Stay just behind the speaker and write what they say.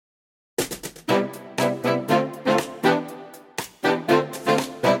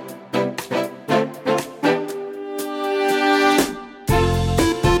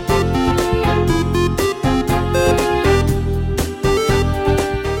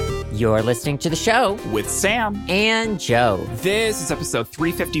You're listening to the show with Sam and Joe. This is episode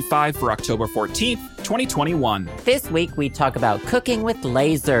 355 for October 14th, 2021. This week we talk about cooking with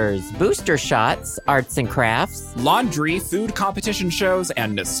lasers, booster shots, arts and crafts, laundry, food competition shows,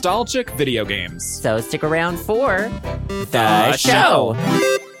 and nostalgic video games. So stick around for the show.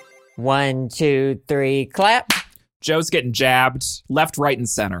 1, 2, 3, clap. Joe's getting jabbed left, right, and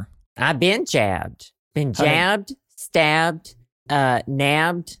center. I've been jabbed. Been jabbed, stabbed,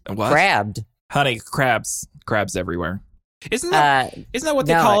 nabbed, what? grabbed. Honey, crabs everywhere. Isn't that what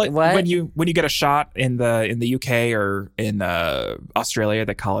they call it what? when you get a shot in the UK or in Australia?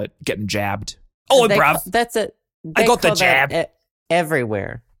 They call it getting jabbed. Oh, bruv. That's it. I got the jab.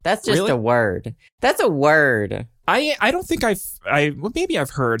 Everywhere. That's just really? a word. That's a word. I don't think maybe I've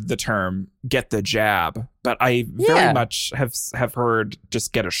heard the term get the jab, but I very much have heard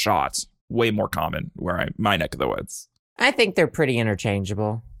just get a shot. Way more common my neck of the woods. I think they're pretty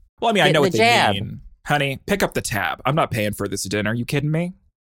interchangeable. Well, I mean, I know what they jab. mean. Honey, pick up the tab. I'm not paying for this dinner. You kidding me?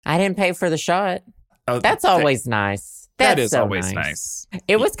 I didn't pay for the shot. Oh, that's always nice. That is so always nice.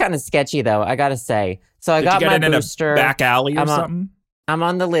 It was kind of sketchy, though, I got to say. So I got my booster. In a back alley or something? I'm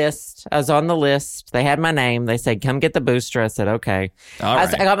on the list. I was on the list. They had my name. They said, come get the booster. I said, okay. All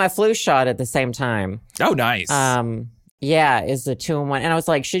right. I got my flu shot at the same time. Oh, nice. Yeah, it's a 2-in-1. And I was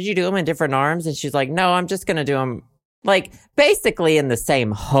like, should you do them in different arms? And she's like, no, I'm just going to do them like basically in the same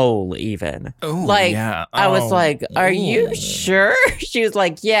hole even. Oh, like, yeah. I was like, are you sure? She was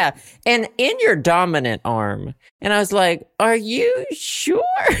like, yeah. And in your dominant arm. And I was like, are you sure?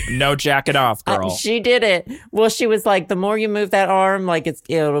 No jacking off, girl. She did it. Well, she was like, the more you move that arm, like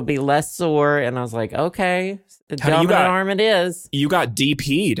it'll be less sore. And I was like, okay. The dominant arm it is. You got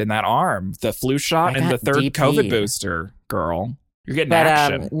DP'd in that arm. The flu shot and the third COVID booster, girl. You're getting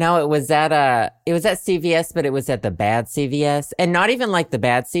action. No, it was at CVS, but it was at the bad CVS. And not even like the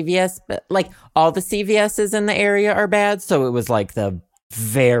bad CVS, but like all the CVSs in the area are bad. So it was like the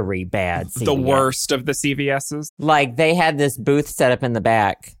very bad CVS. The worst of the CVSs? Like they had this booth set up in the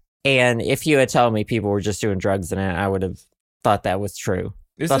back. And if you had told me people were just doing drugs in it, I would have thought that was true.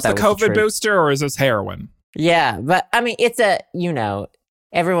 Is this a COVID booster or is this heroin? Yeah, but I mean, it's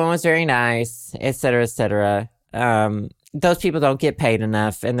everyone was very nice, et cetera, et cetera. Those people don't get paid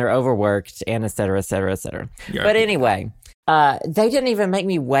enough and they're overworked and et cetera, et cetera, et cetera. But anyway, they didn't even make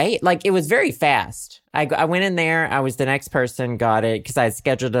me wait. Like it was very fast. I went in there. I was the next person, got it because I had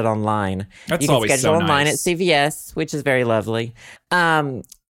scheduled it online. That's you can always schedule so online nice. at CVS, which is very lovely. And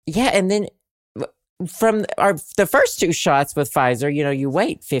then from the first 2 shots with Pfizer, you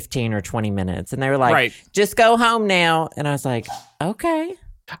wait 15 or 20 minutes. And they were like, just go home now. And I was like, okay.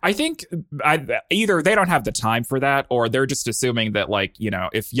 I think either they don't have the time for that or they're just assuming that, like,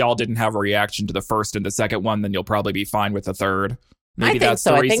 if y'all didn't have a reaction to the first and the second one, then you'll probably be fine with the third. Maybe that's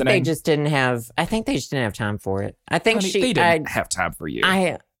the reasoning. I think they just didn't have time for it. I think they didn't have time for you.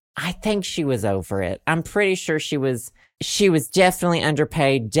 I think she was over it. I'm pretty sure she was definitely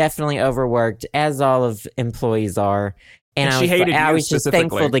underpaid, definitely overworked, as all of employees are. And I was just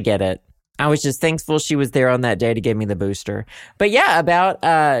thankful to get it. I was just thankful she was there on that day to give me the booster. But yeah, about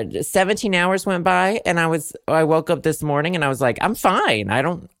 17 hours went by and I woke up this morning and I was like, I'm fine. I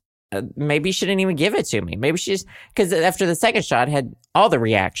don't, maybe she didn't even give it to me. Maybe because after the second shot had all the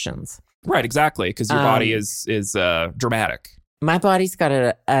reactions. Right, exactly. Because your body is dramatic. My body's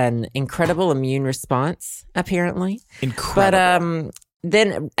got an incredible immune response, apparently. Incredible. But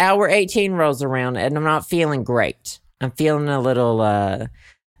then hour 18 rolls around and I'm not feeling great. I'm feeling a little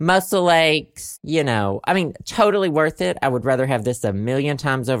muscle aches, I mean, totally worth it. I would rather have this a million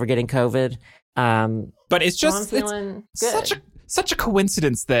times over getting COVID. But it's just feeling good. Such a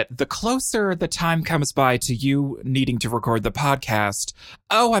coincidence that the closer the time comes by to you needing to record the podcast,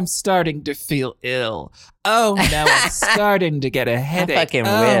 I'm starting to feel ill. Oh, no, I'm starting to get a headache. I fucking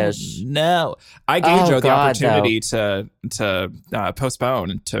wish. No. I gave Joe the opportunity to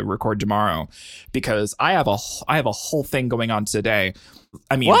postpone to record tomorrow because I have a whole thing going on today.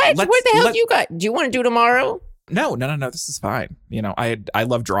 I mean, what the hell you got? Do you want to do tomorrow? No. This is fine. I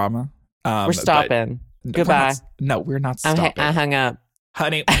love drama. We're stopping. Goodbye. We're not stopping. I hung up.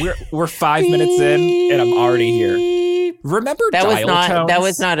 Honey, we're 5 minutes in and I'm already here. Remember dial tones? That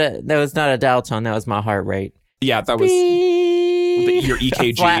was not a dial tone. That was my heart rate. Yeah, that was your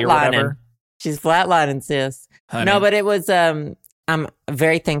EKG or whatever. She's flatlining, sis. Honey. No, but it was, I'm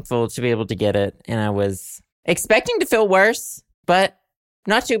very thankful to be able to get it. And I was expecting to feel worse, but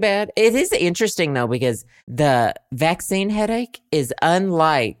not too bad. It is interesting though, because the vaccine headache is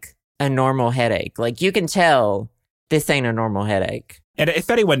unlike a normal headache. Like you can tell this ain't a normal headache. And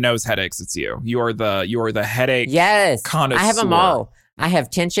if anyone knows headaches, it's you. You are the headache. Yes, connoisseur. I have them all. I have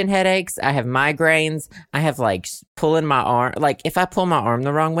tension headaches. I have migraines. I have like pulling my arm. Like if I pull my arm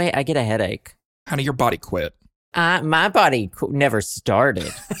the wrong way, I get a headache. Honey, your body quit. My body never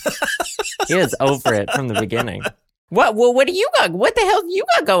started. It was over it from the beginning. What do you got? What the hell you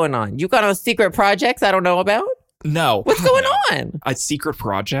got going on? You got on secret projects I don't know about? No. What's going on? A secret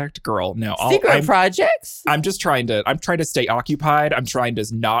project? Girl, no. Secret projects? I'm trying to stay occupied. I'm trying to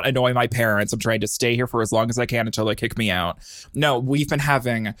not annoy my parents. I'm trying to stay here for as long as I can until they kick me out. No,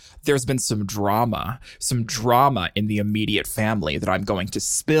 there's been some drama in the immediate family that I'm going to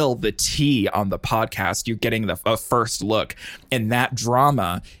spill the tea on the podcast. You're getting a first look. And that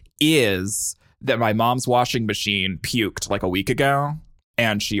drama is that my mom's washing machine puked like a week ago.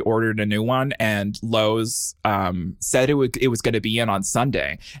 And she ordered a new one, and Lowe's said it was going to be in on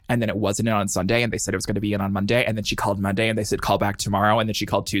Sunday, and then it wasn't in on Sunday, and they said it was going to be in on Monday, and then she called Monday, and they said call back tomorrow, and then she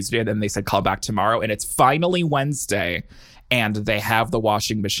called Tuesday, and then they said call back tomorrow, and it's finally Wednesday, and they have the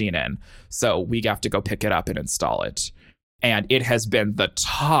washing machine in, so we have to go pick it up and install it. And it has been the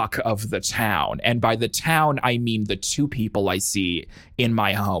talk of the town, and by the town I mean the two people I see in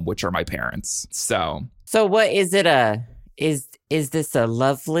my home, which are my parents. So what is it? Is this a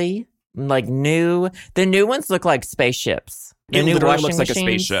lovely, like the new ones look like spaceships. It literally looks like a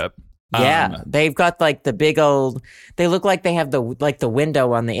spaceship. Yeah, they've got like the big old, they look like they have the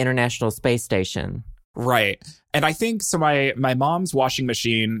window on the International Space Station. Right. And I think so my mom's washing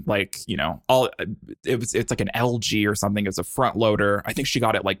machine, like, you know, it's like an LG or something. It's a front loader. I think she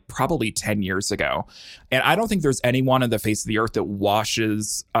got it like probably 10 years ago. And I don't think there's anyone on the face of the earth that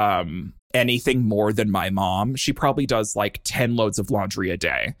washes anything more than my mom. She probably does like 10 loads of laundry a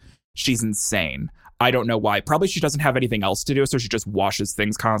day. She's insane. I don't know why. Probably she doesn't have anything else to do, so she just washes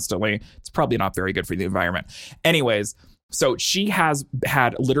things constantly. It's probably not very good for the environment. Anyways, so she has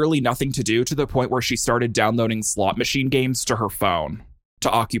had literally nothing to do to the point where she started downloading slot machine games to her phone to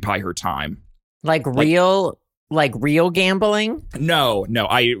occupy her time. Like real gambling? No.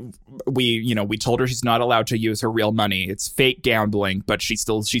 We told her she's not allowed to use her real money. It's fake gambling, but she's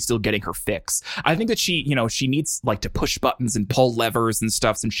still getting her fix. I think that she needs like to push buttons and pull levers and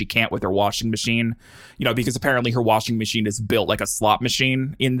stuff since she can't with her washing machine, because apparently her washing machine is built like a slot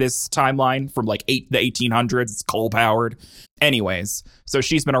machine in this timeline from like the 1800s. It's coal powered. Anyways, so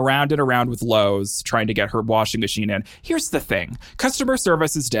she's been around and around with Lowe's trying to get her washing machine in. Here's the thing. Customer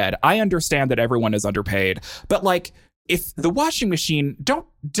service is dead. I understand that everyone is underpaid, but like, if the washing machine, don't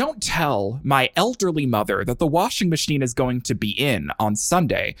tell my elderly mother that the washing machine is going to be in on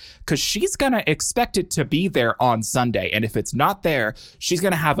Sunday, because she's going to expect it to be there on Sunday. And if it's not there, she's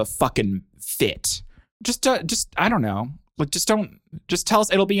going to have a fucking fit. Just I don't know. Like, just tell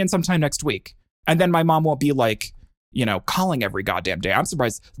us it'll be in sometime next week. And then my mom won't be like, calling every goddamn day. I'm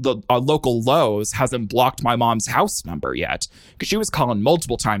surprised our local Lowe's hasn't blocked my mom's house number yet, because she was calling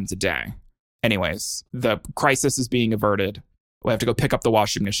multiple times a day. Anyways, the crisis is being averted. We have to go pick up the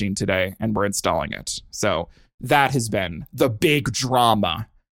washing machine today, and we're installing it. So that has been the big drama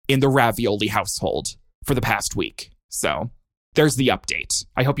in the Ravioli household for the past week. So there's the update.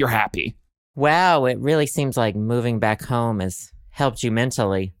 I hope you're happy. Wow, it really seems like moving back home has helped you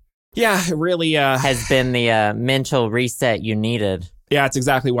mentally. Yeah, it really has been the mental reset you needed. Yeah, it's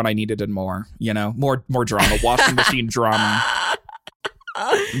exactly what I needed and more. More drama, washing machine drama.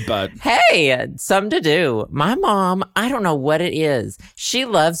 But hey, something to do. My mom, I don't know what it is. She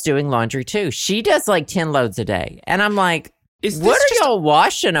loves doing laundry too. She does like 10 loads a day. And I'm like, what are y'all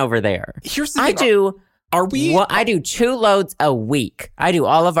washing over there? Here's the thing. I do 2 loads a week. I do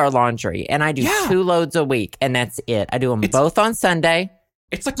all of our laundry, and I do 2 loads a week, and that's it. I do them both on Sunday.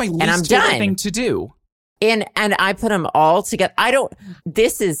 It's like my least favorite thing to do. And I put them all together.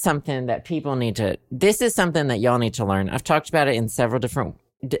 This is something that y'all need to learn. I've talked about it in several different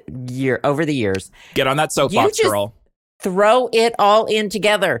over the years. Get on that soapbox, girl. Throw it all in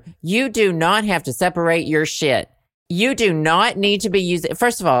together. You do not have to separate your shit. You do not need to be using.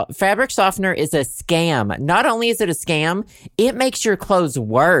 First of all, fabric softener is a scam. Not only is it a scam, it makes your clothes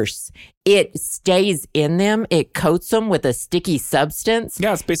worse. It stays in them. It coats them with a sticky substance.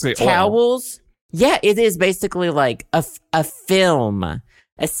 Yeah, it's basically towels. Oil. Yeah, it is basically like a film,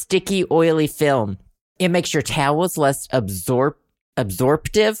 a sticky, oily film. It makes your towels less absorption. What's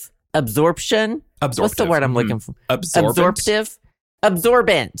the word I'm looking for?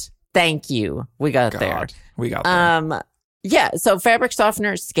 Absorbent. Thank you. We got there. We got there. Yeah, so fabric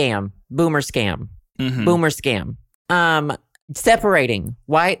softener, scam. Boomer scam. Mm-hmm. Boomer scam. Separating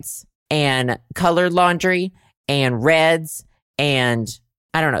whites and colored laundry and reds and,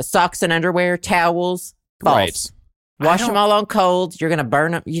 I don't know, socks and underwear, towels, false. Right. Wash them all on cold. You're going to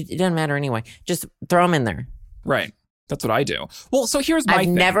burn them. It doesn't matter anyway. Just throw them in there. Right. That's what I do. Well, so here's my thing.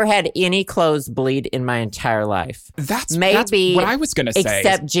 I've never had any clothes bleed in my entire life. That's what I was going to say.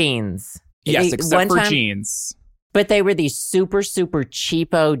 Except jeans. Yes, except for jeans. But they were these super, super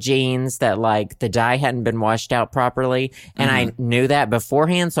cheapo jeans that like the dye hadn't been washed out properly. And I knew that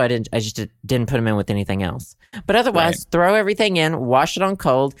beforehand. So I just didn't put them in with anything else. But otherwise, throw everything in, wash it on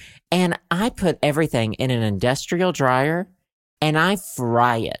cold. And I put everything in an industrial dryer and I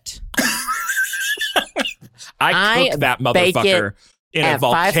fry it. I cook that motherfucker in a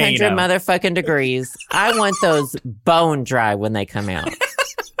volcano. At 500 motherfucking degrees. I want those bone dry when they come out.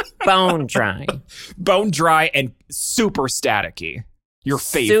 Bone dry. Bone dry and super staticky. Your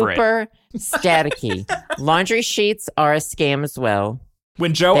favorite. Super staticky. Laundry sheets are a scam as well.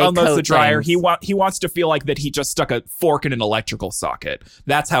 When Joe unloads the dryer, he wants to feel like that he just stuck a fork in an electrical socket.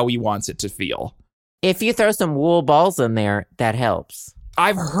 That's how he wants it to feel. If you throw some wool balls in there, that helps.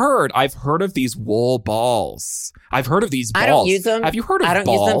 I've heard of these wool balls. I've heard of these balls. I don't use them. Have you heard of balls? I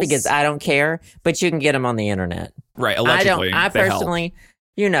don't use them because I don't care, but you can get them on the internet. Right, allegedly. I personally,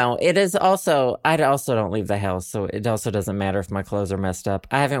 it is also, I also don't leave the house, so it also doesn't matter if my clothes are messed up.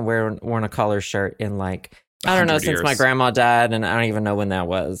 I haven't worn a collar shirt in like, I don't know, since my grandma died, and I don't even know when that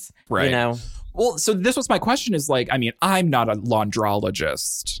was. Right. Well, so this was my question is like, I mean, I'm not a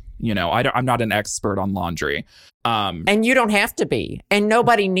laundrologist. I'm not an expert on laundry. And you don't have to be. And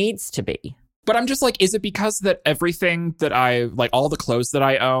nobody needs to be. But I'm just like, is it because that everything that all the clothes that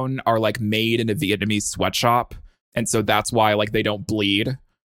I own are like made in a Vietnamese sweatshop? And so that's why like they don't bleed?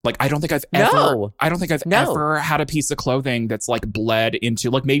 Like, I don't think I've ever had a piece of clothing that's like bled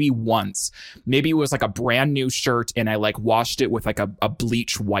into, like maybe once. Maybe it was like a brand new shirt and I like washed it with like a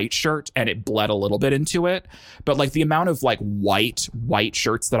bleach white shirt and it bled a little bit into it. But like the amount of like white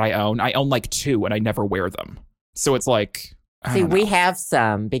shirts that I own like 2 and I never wear them. So it's like, see, we have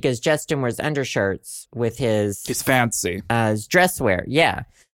some because Justin wears undershirts with his fancy his dress wear. Yeah.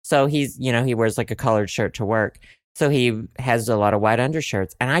 So he's, he wears like a collared shirt to work. So he has a lot of white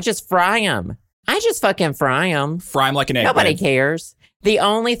undershirts, and I just fry them. I just fucking fry them. Fry them like an egg. Nobody cares. The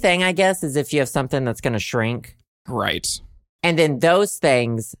only thing, I guess, is if you have something that's going to shrink. Right. And then those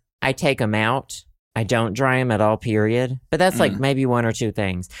things, I take them out. I don't dry them at all, period. But that's like maybe 1 or 2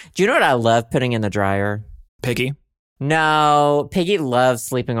 things. Do you know what I love putting in the dryer? Piggy? No. Piggy loves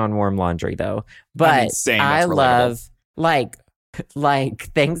sleeping on warm laundry, though. But I love, like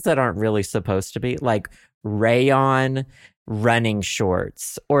things that aren't really supposed to be, like rayon running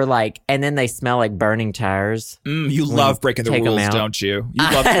shorts or like, and then they smell like burning tires. You love breaking the rules, don't you?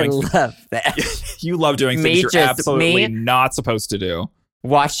 I love that. You love doing things you're absolutely not supposed to do.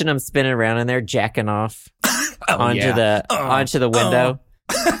 Watching them spinning around in there, jacking off onto the window.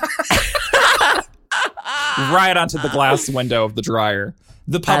 Right onto the glass window of the dryer.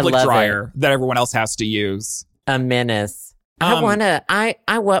 The public dryer that everyone else has to use. A menace. I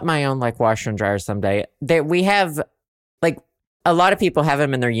want my own like washer and dryer someday. We have like a lot of people have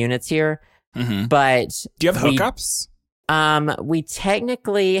them in their units here, but do you have hookups? We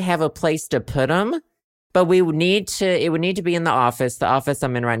technically have a place to put them, but it would need to be in the office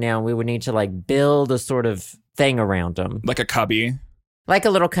I'm in right now. We would need to like build a sort of thing around them. Like a cubby. Like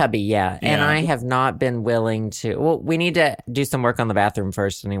a little cubby, yeah. And I have not been willing to. Well, we need to do some work on the bathroom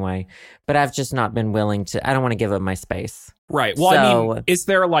first anyway. But I've just not been willing to. I don't want to give up my space. Right. Well, I mean, is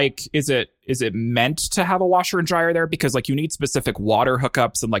there like, is it meant to have a washer and dryer there? Because like you need specific water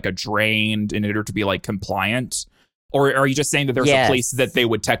hookups and like a drain in order to be like compliant. Or are you just saying that there's a place that they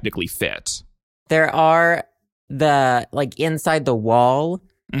would technically fit? There are like inside the wall.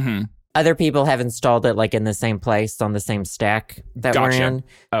 Mm-hmm. Other people have installed it like in the same place on the same stack that we're in.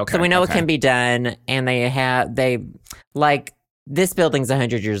 Okay. So we know it can be done. And they like this building's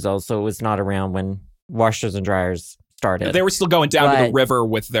 100 years old. So it was not around when washers and dryers started. They were still going down to the river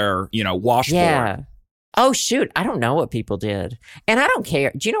with their, washboard. Yeah. Oh, shoot. I don't know what people did. And I don't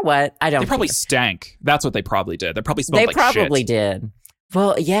care. Do you know what? I don't They probably care. stank. That's what they probably did. They probably smelled like shit. They probably did.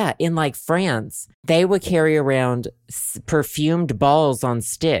 Well, yeah, in like France, they would carry around perfumed balls on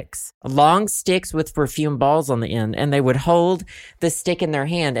sticks, long sticks with perfumed balls on the end, and they would hold the stick in their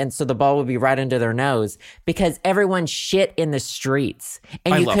hand, and so the ball would be right under their nose because everyone shit in the streets,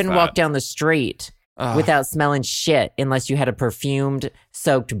 and you couldn't walk down the street without smelling shit unless you had a perfumed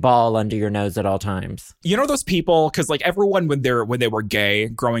soaked ball under your nose at all times. You know those people, because like everyone when they were gay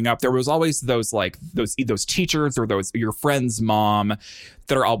growing up, there was always those those teachers or those your friend's mom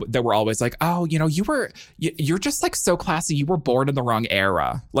that were always like, oh, you're just like so classy, you were born in the wrong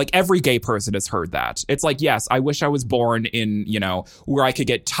era. Like every gay person has heard that. It's like, yes, I wish I was born in where I could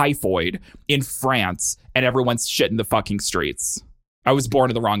get typhoid in France and everyone's shit in the fucking streets. I was born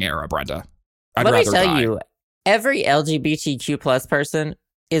in the wrong era, Brenda. Let me tell you, every LGBTQ plus person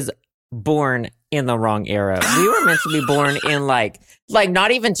is born in the wrong era. We were meant to be born in like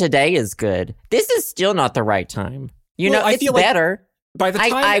not even today is good. This is still not the right time. I feel better. By the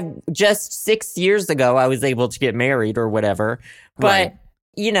time I just 6 years ago, I was able to get married or whatever. But,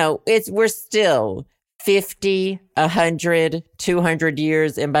 we're still 50, 100, 200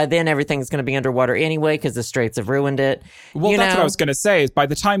 years. And by then, everything's going to be underwater anyway because the straits have ruined it. Well, that's what I was going to say. Is by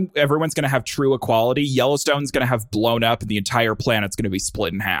the time everyone's going to have true equality, Yellowstone's going to have blown up and the entire planet's going to be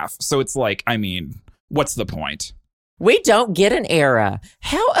split in half. So it's like, I mean, what's the point? We don't get an era.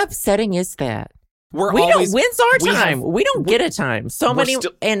 How upsetting is that? When's our time? We don't get a time.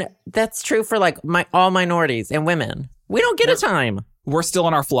 And that's true for like all minorities and women. We don't get a time. We're still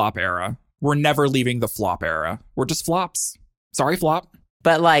in our flop era. We're never leaving the flop era. We're just flops. Sorry, flop.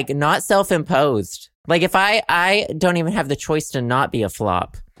 But like not self-imposed. Like if I don't even have the choice to not be a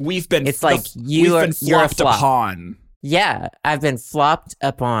flop. We've been you're a flop. Upon. Yeah, I've been flopped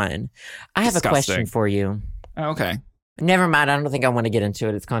upon. I have a question for you. Okay. Never mind. I don't think I want to get into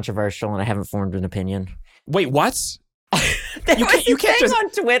it. It's controversial and I haven't formed an opinion. Wait, what? you can't just on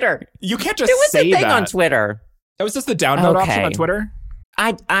Twitter. You can't just say that. There was a thing that on Twitter. That was just the downvote option on Twitter?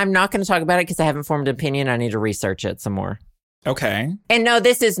 I'm not going to talk about it because I haven't formed an opinion. I need to research it some more. Okay. And no,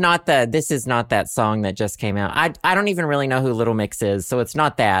 this is not that song that just came out. I don't even really know who Little Mix is, so it's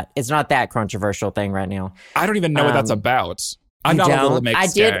not that controversial thing right now. I don't even know what that's about. I'm not a Little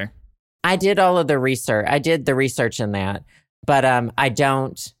Mix guy. I did all of the research. I did the research in that, but I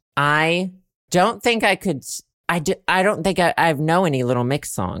don't think I could. I don't think I know any Little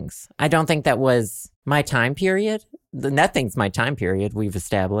Mix songs. I don't think that was my time period. Nothing's my time period. We've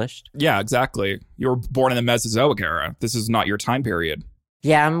established. Yeah, exactly. You were born in the Mesozoic era. This is not your time period.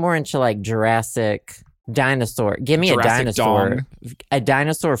 Yeah, I'm more into like Jurassic dinosaur. Give me a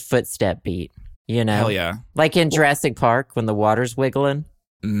dinosaur footstep beat. Hell yeah. Like in Jurassic Park when the water's wiggling.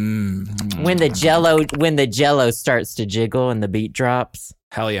 When the jello starts to jiggle and the beat drops.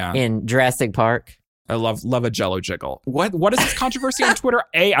 Hell yeah. In Jurassic Park. I love a jello jiggle. What is this controversy on Twitter?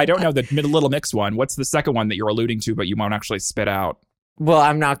 I don't know the Little Mix one. What's the second one that you're alluding to, but you won't actually spit out? Well,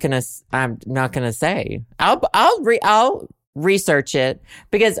 I'm not gonna say. I'll research it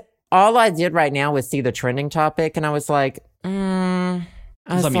because all I did right now was see the trending topic, and I was like, Let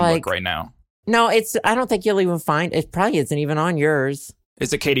me look right now. No, I don't think you'll even find it. Probably isn't even on yours.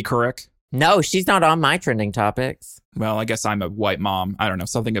 Is it Katie Couric? No, she's not on my trending topics. Well, I guess I'm a white mom. I don't know,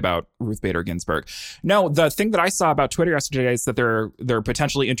 something about Ruth Bader Ginsburg. No, the thing that I saw about Twitter yesterday is that they're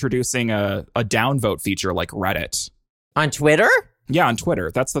potentially introducing a downvote feature like Reddit. On Twitter? Yeah, on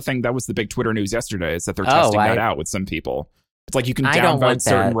Twitter. That's the thing. That was the big Twitter news yesterday is that they're testing that out with some people. It's like you can downvote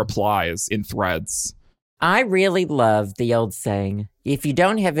certain replies in threads. I really love the old saying, if you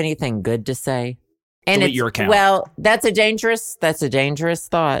don't have anything good to say, and delete your account. Well, that's a dangerous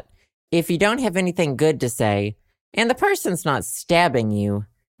thought. If you don't have anything good to say, and the person's not stabbing you,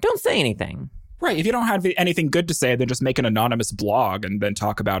 don't say anything. Right. If you don't have anything good to say, then just make an anonymous blog and then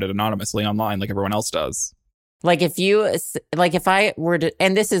talk about it anonymously online like everyone else does. Like if I were to,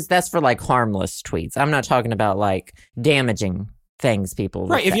 and that's for like harmless tweets. I'm not talking about like damaging things people.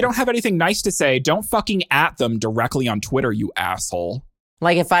 Right. If you don't have anything nice to say, don't fucking at them directly on Twitter, you asshole.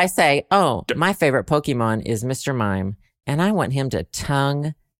 Like if I say, oh, my favorite Pokemon is Mr. Mime, and I want him to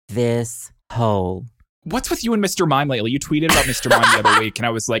tongue this hole. What's with you and Mr. Mime lately? You tweeted about Mr. Mime the other week, and I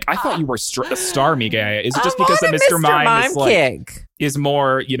was like, I thought you were a Starmie guy. Is it just because that Mr. Mime is like is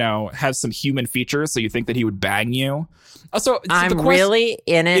more, has some human features, so you think that he would bang you? Also, I'm really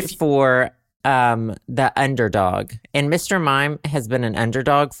in it for the underdog, and Mr. Mime has been an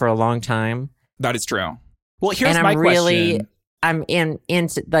underdog for a long time. That is true. Well, here's my question. I'm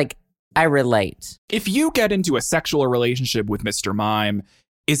into like I relate. If you get into a sexual relationship with Mr. Mime,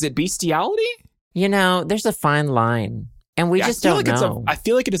 is it bestiality? There's a fine line, and we just don't know. I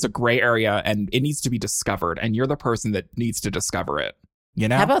feel like it is a gray area, and it needs to be discovered, and you're the person that needs to discover it.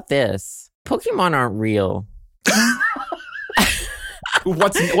 How about this? Pokemon aren't real.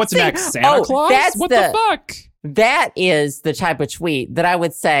 What's next? Santa Claus? What the fuck? That is the type of tweet that I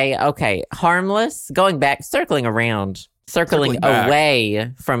would say, okay, harmless, circling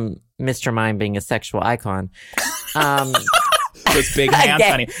away from Mr. Mime being a sexual icon. Those big hands,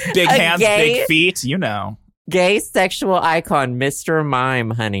 honey. Big hands, big feet, Gay sexual icon, Mr.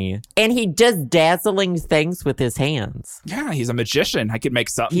 Mime, honey. And he does dazzling things with his hands. Yeah, he's a magician. I could make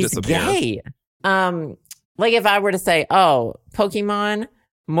something disappear. He's gay. Like if I were to say, oh, Pokemon,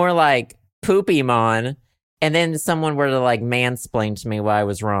 more like Poopymon, and then someone were to like mansplain to me why I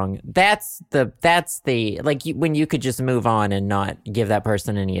was wrong. That's the like when you could just move on and not give that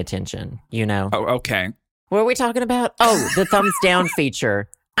person any attention, Oh, okay. What are we talking about? Oh, the thumbs down feature.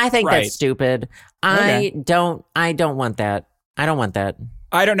 I think that's stupid. I don't want that. I don't want that.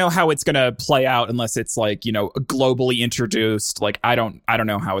 I don't know how it's going to play out unless it's like, you know, globally introduced. Like, I don't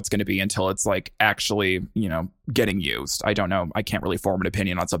know how it's going to be until it's like actually, you know, getting used. I don't know. I can't really form an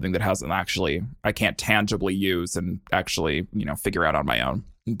opinion on something that I can't tangibly use and actually, you know, figure out on my own.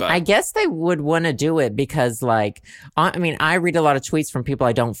 But I guess they would want to do it because, like, I mean, I read a lot of tweets from people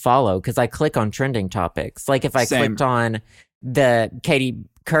I don't follow because I click on trending topics. Like, if I clicked on the Katie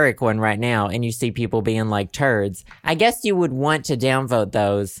Couric one right now and you see people being like turds, I guess you would want to downvote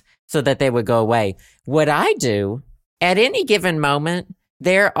those so that they would go away. What I do at any given moment,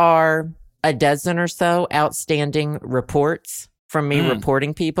 there are a dozen or so outstanding reports from me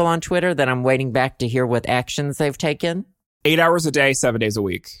reporting people on Twitter that I'm waiting back to hear what actions they've taken. 8 hours a day, 7 days a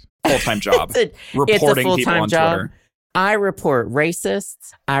week. Full-time job. Reporting people on Twitter. I report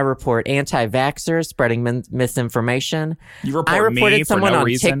racists. I report anti-vaxxers spreading misinformation. You report I reported me someone for no on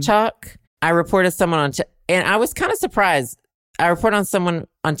reason? TikTok. I reported someone on and I was kind of surprised. I reported on someone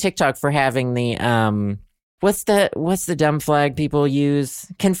on TikTok for having the what's the dumb flag people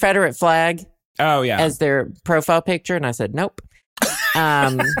use? Confederate flag. Oh yeah. As their profile picture, and I said nope.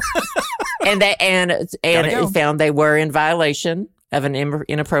 And it found they were in violation of an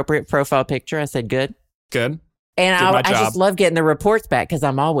inappropriate profile picture. I said good. And I just love getting the reports back because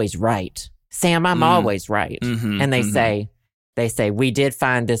I'm always right. Sam, I'm always right. And they say, we did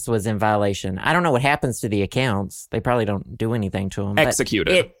find this was in violation. I don't know what happens to the accounts. They probably don't do anything to them.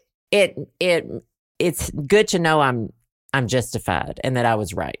 Executed. It's good to know I'm justified and that I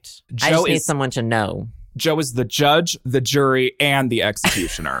was right. I just need someone to know. Joe is the judge, the jury, and the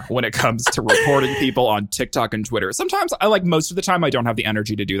executioner when it comes to reporting people on TikTok and Twitter. Sometimes, most of the time, I don't have the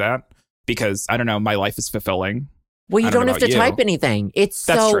energy to do that because, I don't know, my life is fulfilling. Well, you don't have to type anything. It's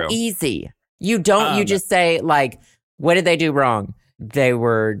so easy. You don't, you just say, like, what did they do wrong? They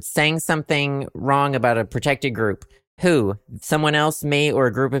were saying something wrong about a protected group. Who? Someone else, me, or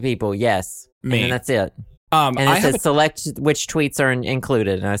a group of people? Yes. Me. And that's it. And it says select which tweets are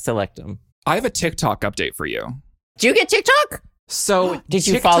included, and I select them. I have a TikTok update for you. Did you get TikTok? So did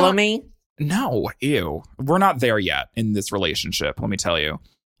you follow me? No, ew. We're not there yet in this relationship, let me tell you.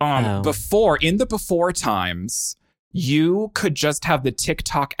 In the before times, you could just have the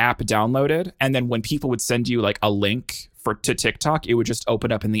TikTok app downloaded, and then when people would send you like a link to TikTok, it would just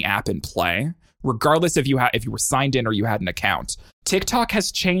open up in the app and play, regardless if you were signed in or you had an account. TikTok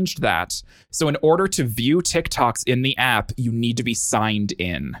has changed that. So in order to view TikToks in the app, you need to be signed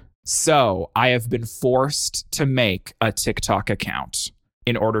in. So I have been forced to make a TikTok account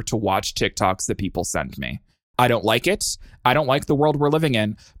in order to watch TikToks that people send me. I don't like it. I don't like the world we're living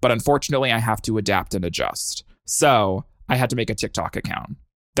in, but unfortunately I have to adapt and adjust. So I had to make a TikTok account.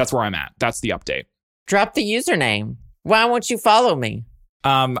 That's where I'm at. That's the update. Drop the username. Why won't you follow me?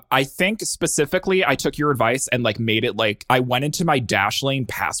 I think specifically I took your advice and made it I went into my Dashlane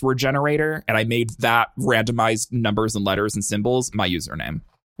password generator and I made that randomized numbers and letters and symbols my username.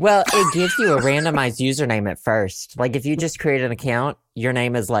 Well, it gives you a randomized username at first. If you just create an account, your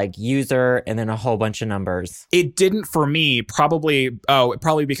name is user and then a whole bunch of numbers. It didn't for me, probably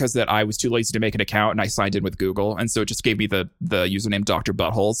because that I was too lazy to make an account and I signed in with Google. And so it just gave me the username Dr.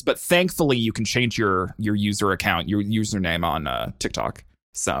 Buttholes. But thankfully, you can change your user account, your username on TikTok.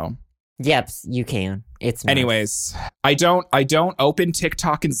 So... Yep, you can. It's nice. Anyways, I don't open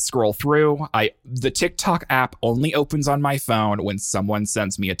TikTok and scroll through. The TikTok app only opens on my phone when someone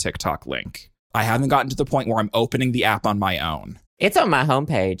sends me a TikTok link. I haven't gotten to the point where I'm opening the app on my own. It's on my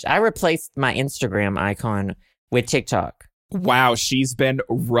homepage. I replaced my Instagram icon with TikTok. Wow, she's been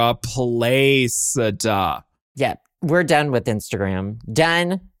replaced. Yeah, we're done with Instagram.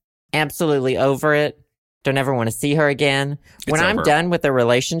 Done. Absolutely over it. Don't ever want to see her again. When I'm done with a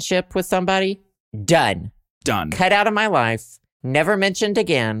relationship with somebody, done. Cut out of my life. Never mentioned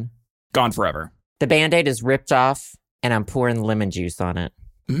again. Gone forever. The Band-Aid is ripped off, and I'm pouring lemon juice on it.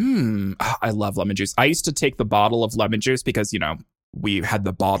 I love lemon juice. I used to take the bottle of lemon juice because, we had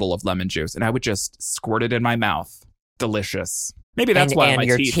the bottle of lemon juice, and I would just squirt it in my mouth. Delicious. Maybe that's why my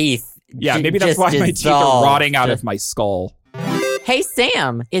teeth... Yeah, maybe that's why my teeth are rotting out of my skull. Hey,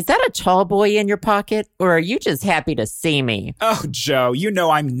 Sam, is that a tall boy in your pocket, or are you just happy to see me? Oh, Joe,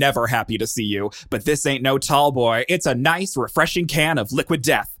 I'm never happy to see you, but this ain't no tall boy. It's a nice, refreshing can of liquid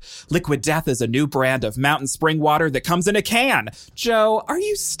death. Death. Liquid Death is a new brand of mountain spring water that comes in a can. Joe, are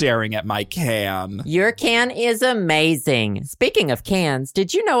you staring at my can? Your can is amazing. Speaking of cans,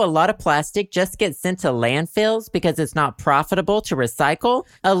 did you know a lot of plastic just gets sent to landfills because it's not profitable to recycle?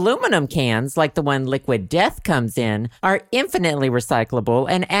 Aluminum cans, like the one Liquid Death comes in, are infinitely recyclable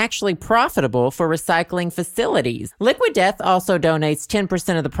and actually profitable for recycling facilities. Liquid Death also donates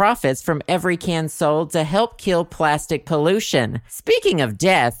 10% of the profits from every can sold to help kill plastic pollution. Speaking of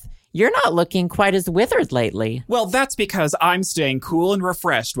death, you're not looking quite as withered lately. Well, that's because I'm staying cool and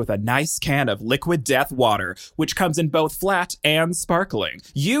refreshed with a nice can of Liquid Death water, which comes in both flat and sparkling.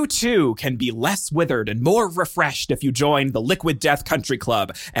 You, too, can be less withered and more refreshed if you join the Liquid Death Country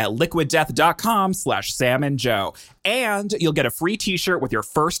Club at liquiddeath.com/SamandJoe. And you'll get a free t-shirt with your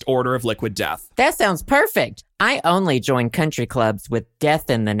first order of Liquid Death. That sounds perfect. I only join country clubs with death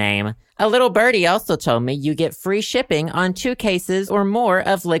in the name. A little birdie also told me you get free shipping on 2 cases or more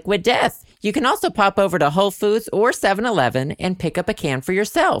of Liquid Death. You can also pop over to Whole Foods or 7-Eleven and pick up a can for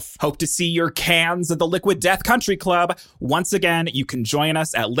yourself. Hope to see your cans at the Liquid Death Country Club. Once again, you can join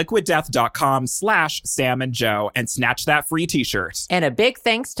us at liquiddeath.com/SamandJoe and snatch that free t-shirt. And a big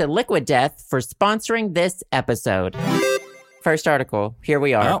thanks to Liquid Death for sponsoring this episode. First article, here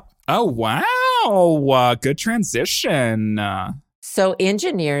we are. Oh wow. Good transition. So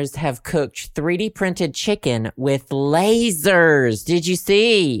engineers have cooked 3D printed chicken with lasers. Did you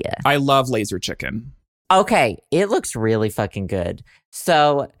see? I love laser chicken. Okay, it looks really fucking good.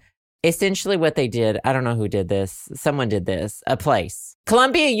 So essentially what they did, I don't know who did this. Someone did this. A place.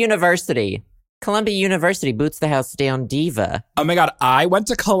 Columbia University boots the house down diva. Oh my God, I went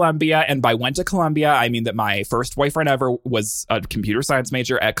to Columbia, and by went to Columbia, I mean that my first boyfriend ever was a computer science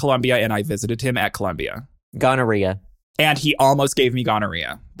major at Columbia, and I visited him at Columbia. Gonorrhea. And he almost gave me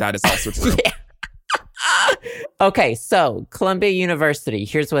gonorrhea. That is also true. Okay, so Columbia University,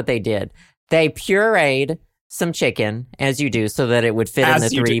 here's what they did. They pureed some chicken, as you do, so that it would fit in the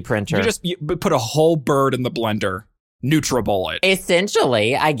 3D printer. You put a whole bird in the blender. NutriBullet.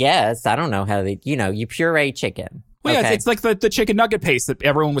 Essentially, I guess. I don't know how they, you puree chicken. Well, yeah, it's like the chicken nugget paste that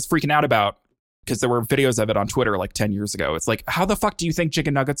everyone was freaking out about because there were videos of it on Twitter like 10 years ago. It's like, how the fuck do you think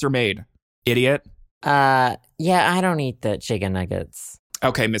chicken nuggets are made? Idiot. Yeah, I don't eat the chicken nuggets.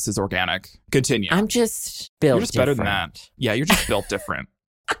 Okay, Mrs. Organic. Continue. I'm just built You're just different. better than that. Yeah, you're just built different.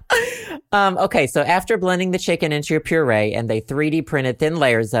 Okay, so after blending the chicken into a puree and they 3D printed thin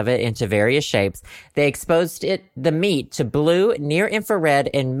layers of it into various shapes, they exposed the meat to blue, near-infrared,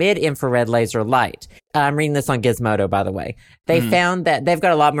 and mid-infrared laser light. I'm reading this on Gizmodo, by the way. They found that they've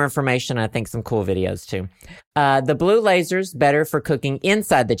got a lot more information, I think some cool videos too. The blue laser's better for cooking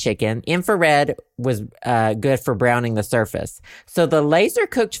inside the chicken. Infrared was good for browning the surface. So the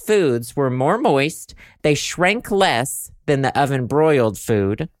laser-cooked foods were more moist. They shrank less than the oven-broiled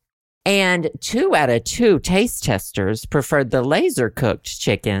food. And 2 out of 2 taste testers preferred the laser-cooked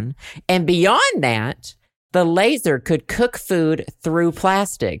chicken. And beyond that, the laser could cook food through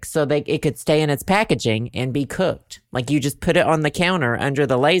plastic so it could stay in its packaging and be cooked. Like you just put it on the counter under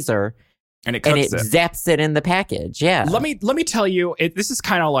the laser and it cooks zaps it in the package. Yeah. Let me tell you, this is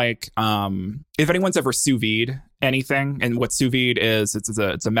kind of like if anyone's ever sous vide anything, and what sous vide is, it's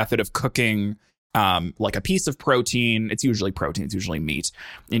a method of cooking like a piece of protein. It's usually protein. It's usually meat,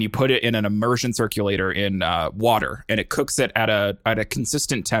 and you put it in an immersion circulator in water, and it cooks it at a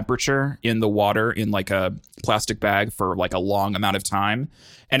consistent temperature in the water in like a plastic bag for like a long amount of time,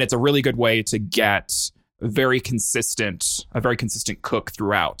 and it's a really good way to get a very consistent cook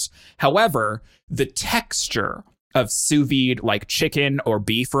throughout. However, the texture of sous vide like chicken or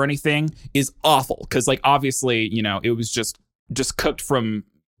beef or anything is awful because like obviously it was just cooked from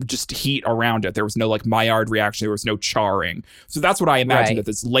just heat around it. There was no like Maillard reaction. There was no charring. So that's what I imagine that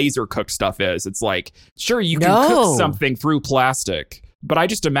this laser cooked stuff is. It's like, sure, you can cook something through plastic, but I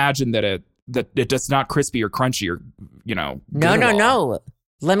just imagine that it does not crispy or crunchy or, No.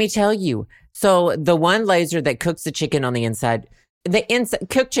 Let me tell you. So the one laser that cooks the chicken on the inside,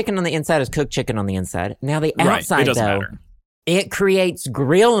 cooked chicken on the inside is cooked chicken on the inside. Now the outside, it doesn't matter. It creates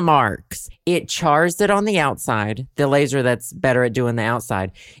grill marks. It chars it on the outside. The laser that's better at doing the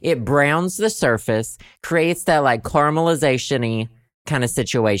outside. It browns the surface, creates that like caramelization-y kind of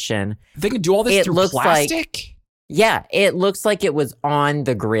situation. They can do all this through plastic? It looks like it was on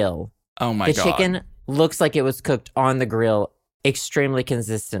the grill. Oh my God. The chicken looks like it was cooked on the grill extremely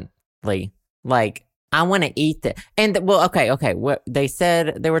consistently. Like, I want to eat that. And, okay. What they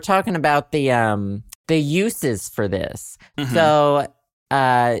said, they were talking about the uses for this. Mm-hmm. So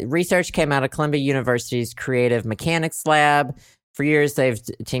research came out of Columbia University's Creative Mechanics Lab. For years, they've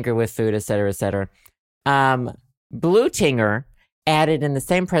tinkered with food, et cetera, et cetera. Blue Tinger added in the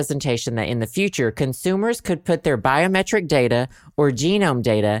same presentation that in the future, consumers could put their biometric data or genome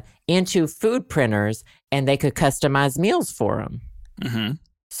data into food printers and they could customize meals for them. Mm-hmm.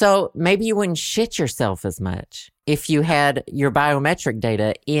 So maybe you wouldn't shit yourself as much if you had your biometric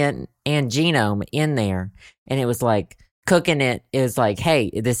data in and genome in there. And it was like cooking it is like,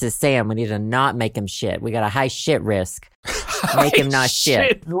 hey, this is Sam. We need to not make him shit. We got a high shit risk. Make him not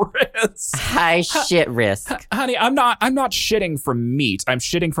shit. Risk. High shit risk. Honey, I'm not shitting from meat. I'm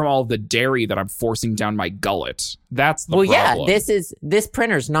shitting from all the dairy that I'm forcing down my gullet. That's the problem. Yeah, this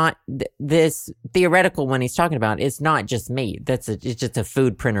printer's not this theoretical one he's talking about. It's not just meat. It's just a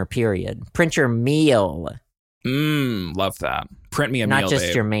food printer, period. Print your meal. Love that. Print me a meal, not just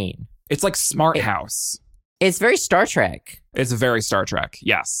babe. your meat. It's like Smart House. It's very Star Trek. It's very Star Trek.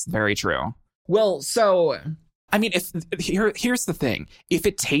 Yes, very true. Well, so I mean, here's the thing. If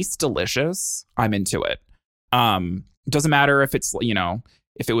it tastes delicious, I'm into it. Doesn't matter if it's,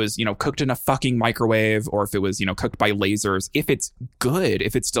 if it was, cooked in a fucking microwave or if it was, cooked by lasers. If it's good,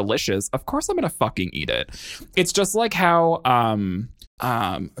 if it's delicious, of course I'm going to fucking eat it. It's just like how,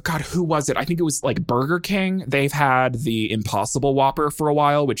 God, who was it? I think it was like Burger King. They've had the Impossible Whopper for a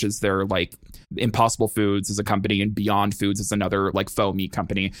while, which is their like Impossible Foods is a company and Beyond Foods is another like faux meat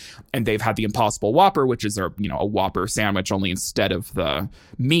company. And they've had the Impossible Whopper, which is a Whopper sandwich, only instead of the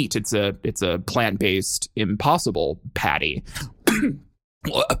meat, it's a plant-based Impossible patty.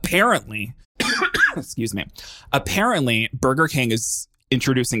 Well, apparently, apparently Burger King is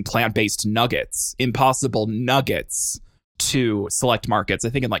introducing plant-based nuggets, Impossible nuggets, to select markets. I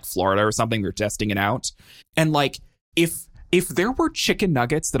think in like Florida or something, they're testing it out. And like, if there were chicken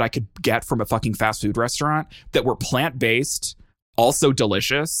nuggets that I could get from a fucking fast food restaurant that were plant-based, also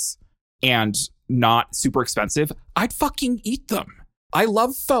delicious, and not super expensive, I'd fucking eat them. I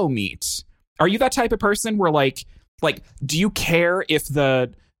love faux meat. Are you that type of person where like, do you care if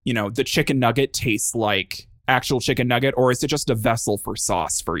the chicken nugget tastes like actual chicken nugget, or is it just a vessel for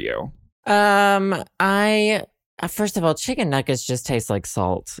sauce for you? First of all, chicken nuggets just taste like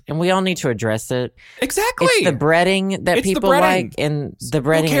salt, and we all need to address it. Exactly. It's the breading that people like, and the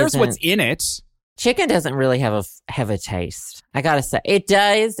breading. Who cares what's in it? Chicken doesn't really have a taste. I gotta say, it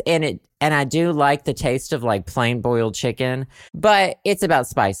does, and I do like the taste of like plain boiled chicken, but it's about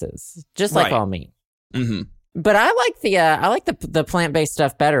spices, just like all meat. Mm-hmm. But I like the plant-based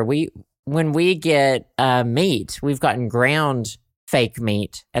stuff better. When we get meat, we've gotten ground fake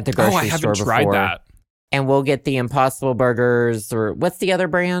meat at the grocery store before. I haven't tried that. And we'll get the Impossible Burgers, or what's the other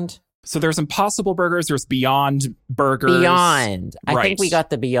brand? So there's Impossible Burgers, there's Beyond Burgers. Beyond. I think we got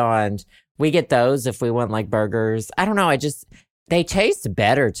the Beyond. We get those if we want like burgers. I don't know. They taste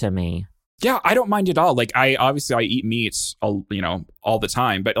better to me. Yeah, I don't mind at all. Like I eat meat, all the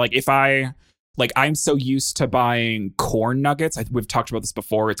time. But like I'm so used to buying corn nuggets. We've talked about this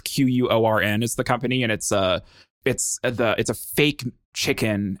before. It's QUORN is the company, and it's a fake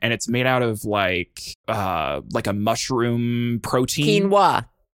chicken, and it's made out of like a mushroom protein. Quinoa.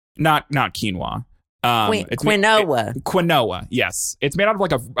 Not quinoa. It's quinoa. Quinoa, yes. It's made out of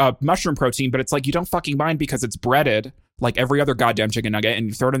like a mushroom protein, but it's like you don't fucking mind because it's breaded like every other goddamn chicken nugget, and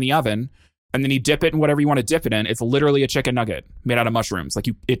you throw it in the oven, and then you dip it in whatever you want to dip it in. It's literally a chicken nugget made out of mushrooms. Like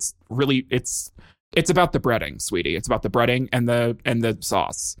it's about the breading, sweetie. It's about the breading and the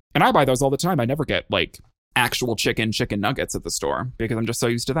sauce. And I buy those all the time. I never get like actual chicken nuggets at the store because I'm just so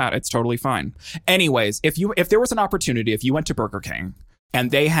used to that. It's totally fine. Anyways, if there was an opportunity, if you went to Burger King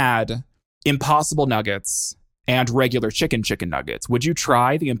and they had Impossible Nuggets and regular chicken nuggets, would you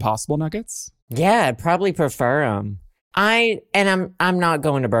try the Impossible Nuggets? Yeah, I'd probably prefer them. I'm not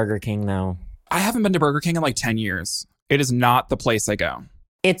going to Burger King though. I haven't been to Burger King in like 10 years. It is not the place I go.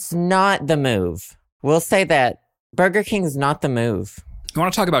 It's not the move. We'll say that. Burger King's not the move. You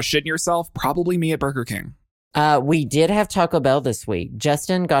want to talk about shitting yourself? Probably me at Burger King. We did have Taco Bell this week.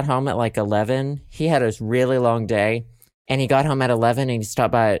 Justin got home at like 11. He had a really long day, and he got home at 11 and he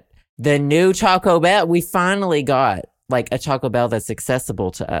stopped by the new Taco Bell. We finally got like a Taco Bell that's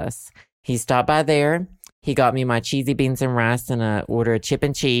accessible to us. He stopped by there. He got me my cheesy beans and rice and a order of chip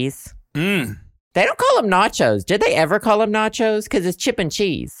and cheese. They don't call them nachos. Did they ever call them nachos? Because it's chip and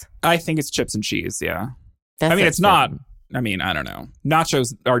cheese. I think it's chips and cheese, yeah. It's not. I don't know.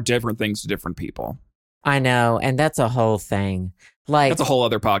 Nachos are different things to different people. I know, and that's a whole thing. Like that's a whole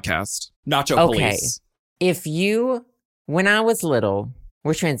other podcast. Nacho police. When I was little,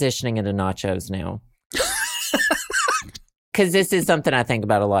 we're transitioning into nachos now. Because this is something I think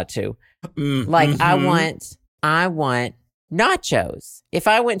about a lot too. I want nachos. If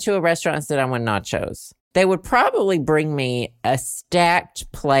I went to a restaurant and said I want nachos, they would probably bring me a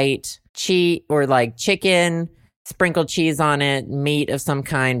stacked plate, or like chicken sprinkled cheese on it, meat of some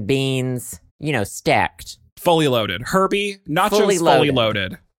kind, beans, stacked. Fully loaded. Herbie, nachos fully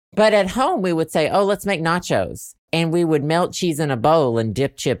loaded. But at home, we would say, oh, let's make nachos. And we would melt cheese in a bowl and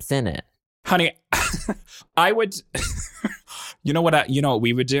dip chips in it. Honey, I would, you know what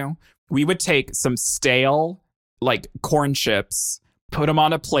we would do? We would take some stale, like, corn chips, put them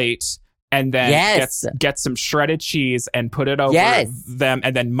on a plate, and then get some shredded cheese and put it over them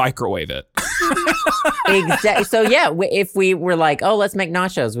and then microwave it. Exactly. So, if we were like, oh, let's make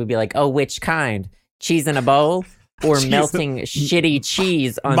nachos, we'd be like, oh, which kind? Cheese in a bowl or melting shitty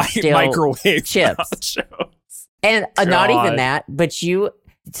cheese on stale microwave chips? Nachos. And not even that, but you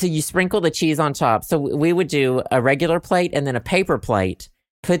sprinkle the cheese on top. So we would do a regular plate and then a paper plate.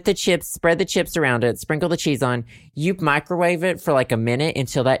 Put the chips, spread the chips around it, sprinkle the cheese on. You microwave it for like a minute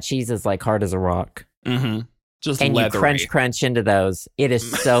until that cheese is like hard as a rock. Mm-hmm. Just and leathery. You crunch into those. It is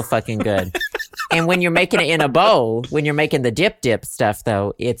so fucking good. And when you're making it in a bowl, when you're making the dip stuff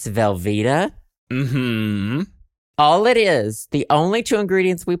though, it's Velveeta. Mm-hmm. All it is, the only 2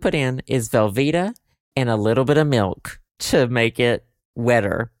 ingredients we put in is Velveeta and a little bit of milk to make it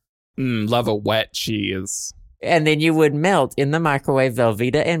wetter. Love a wet cheese. And then you would melt in the microwave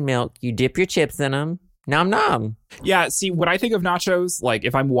Velveeta and milk. You dip your chips in them. Nom nom. Yeah, see, when I think of nachos, like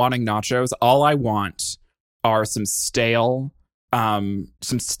if I'm wanting nachos, all I want are some stale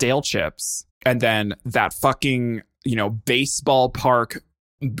chips and then that fucking, baseball park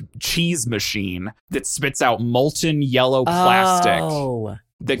cheese machine that spits out molten yellow plastic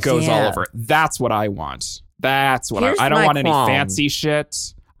that goes all over. That's what I want. That's what I don't want any fancy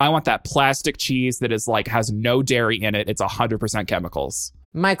shit. I want that plastic cheese that is like has no dairy in it. It's 100% chemicals.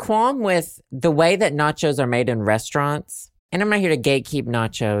 My qualm with the way that nachos are made in restaurants, and I'm not here to gatekeep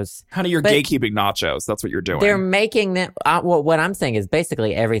nachos. Honey, you're gatekeeping nachos. That's what you're doing. They're making them. What I'm saying is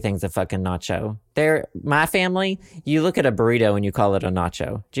basically everything's a fucking nacho. My family, you look at a burrito and you call it a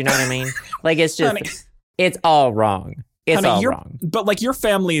nacho. Do you know what I mean? Like it's just, honey, it's all wrong. It's all wrong. But like your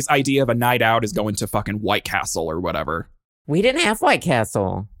family's idea of a night out is going to fucking White Castle or whatever. We didn't have White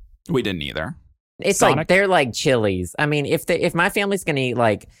Castle. We didn't either. It's Sonic? Like they're like Chili's. I mean, if my family's gonna eat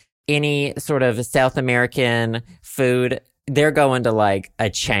like any sort of South American food, they're going to like a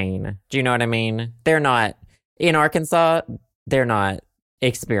chain. Do you know what I mean? They're not in Arkansas. They're not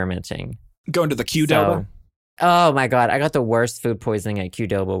experimenting. Going to the Qdoba. Oh my God, I got the worst food poisoning at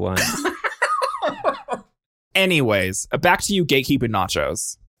Qdoba once. Anyways, back to you gatekeeping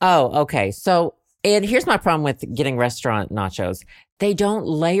nachos. Oh, okay. So, and here's my problem with getting restaurant nachos. They don't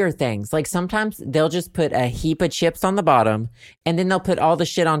layer things. Like sometimes they'll just put a heap of chips on the bottom and then they'll put all the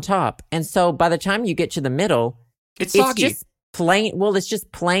shit on top. And so by the time you get to the middle, it's soggy. It's just plain, it's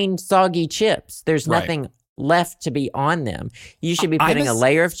just plain soggy chips. There's nothing left to be on them. You should be putting a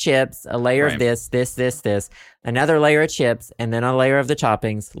layer of chips, a layer of this, another layer of chips, and then a layer of the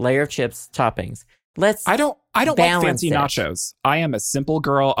toppings, layer of chips, toppings. I don't like fancy nachos. I am a simple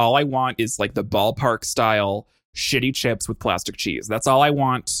girl. All I want is like the ballpark style shitty chips with plastic cheese. That's all I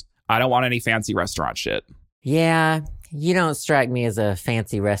want. I don't want any fancy restaurant shit. Yeah, you don't strike me as a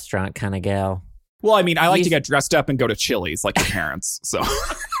fancy restaurant kind of gal. Well, I mean, I like to get dressed up and go to Chili's like your parents. So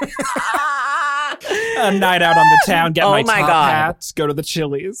a night out on the town, get my top hat, go to the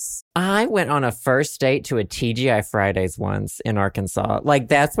Chili's. I went on a first date to a TGI Fridays once in Arkansas. Like,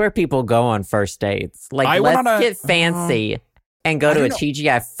 that's where people go on first dates. Like, let's get fancy and go to a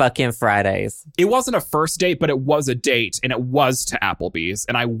TGI fucking Fridays. It wasn't a first date, but it was a date, and it was to Applebee's,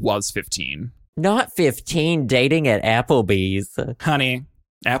 and I was 15. Not 15 dating at Applebee's. Honey,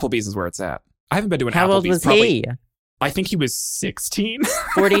 Applebee's is where it's at. I haven't been to an Applebee's. How old was he? I think he was 16.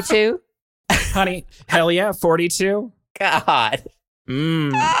 42? Honey, hell yeah, 42. God.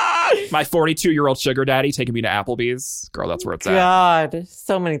 My 42-year-old sugar daddy taking me to Applebee's. Girl, that's where it's at. God,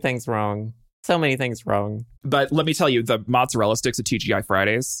 so many things wrong. So many things wrong. But let me tell you, the mozzarella sticks at TGI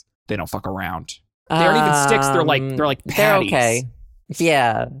Fridays, they don't fuck around. They aren't even sticks. They're like patties. They're okay.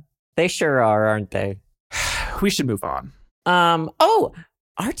 Yeah, they sure are, aren't they? We should move on. I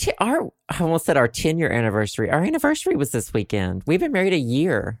almost said our 10-year anniversary. Our anniversary was this weekend. We've been married a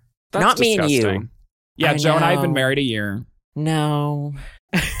year. That's not disgusting. Me and you. Yeah, Joe and I have been married a year. No.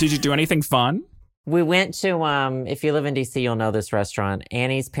 Did you do anything fun? We went to, if you live in DC, you'll know this restaurant,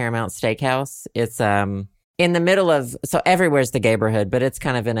 Annie's Paramount Steakhouse. It's in the middle of, so everywhere's the gayborhood, but it's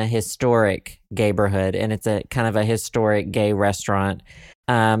kind of in a historic gayborhood, and it's a kind of a historic gay restaurant.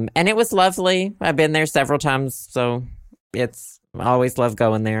 And it was lovely. I've been there several times, so I always love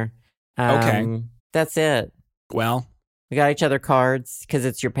going there. Okay. That's it. Well. We got each other cards because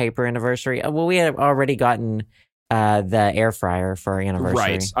it's your paper anniversary. Well, we had already gotten the air fryer for our anniversary.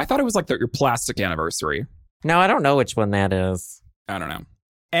 Right. I thought it was like your plastic anniversary. No, I don't know which one that is. I don't know.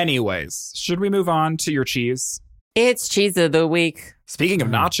 Anyways, should we move on to your cheese? It's cheese of the week. Speaking of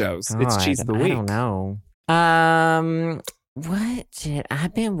nachos, God, it's cheese of the week. I don't know.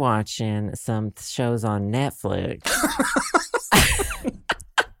 I've been watching some shows on Netflix.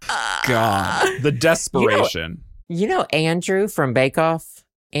 God, the desperation. You know Andrew from Bake Off?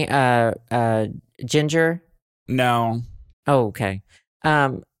 Ginger? No. Oh, okay.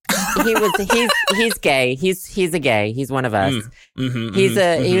 He's gay. He's a gay. He's one of us.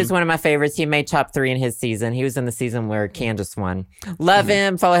 He was one of my favorites. He made top 3 in his season. He was in the season where Candace won. Love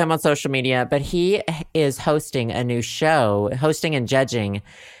him. Follow him on social media. But he is hosting a new show, hosting and judging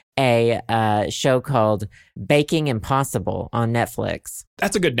a show called Baking Impossible on Netflix.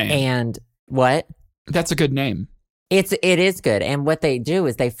 That's a good name. And what? That's a good name. It is good. And what they do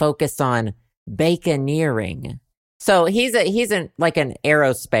is they focus on baconeering. So he's like an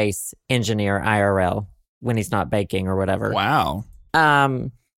aerospace engineer IRL when he's not baking or whatever. Wow.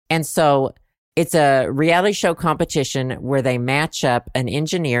 And so it's a reality show competition where they match up an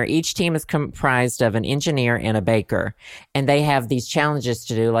engineer. Each team is comprised of an engineer and a baker. And they have these challenges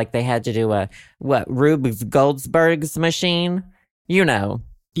to do. Like they had to do Rube Goldsberg's machine? You know.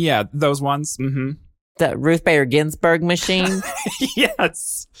 Yeah, those ones. Mm-hmm. The Ruth Bader Ginsburg machine?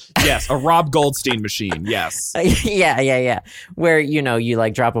 Yes, a Rob Goldstein machine, yes. Yeah. Where, you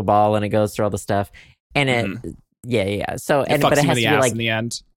like drop a ball and it goes through all the stuff. And So, but it has to be like, in the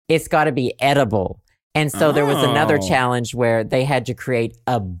end. It's got to be edible. And so there was another challenge where they had to create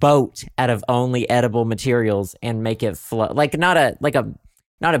a boat out of only edible materials and make it float. Like not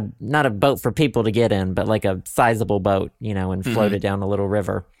a boat for people to get in, but like a sizable boat, and float it down a little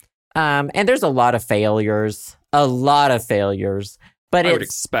river. And there's a lot of failures, but I would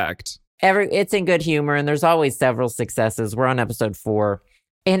expect it's in good humor, and there's always several successes. We're on episode 4,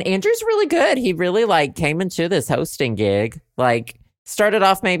 and Andrew's really good. He really came into this hosting gig, started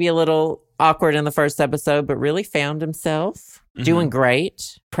off maybe a little awkward in the first episode, but really found himself doing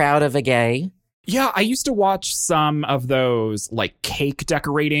great. Proud of a gay. Yeah, I used to watch some of those cake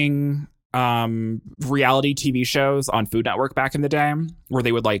decorating reality TV shows on Food Network back in the day, where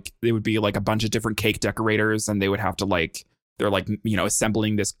they would be a bunch of different cake decorators, and they would have to they're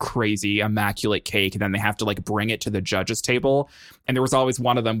assembling this crazy immaculate cake, and then they have to bring it to the judges table. And there was always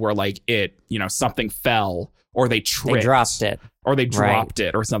one of them where something fell, or they tripped, they dropped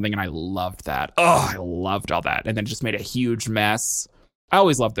it, or something. And I loved that. Oh, I loved all that. And then it just made a huge mess. I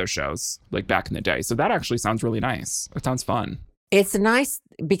always loved those shows back in the day. So that actually sounds really nice. It sounds fun. It's nice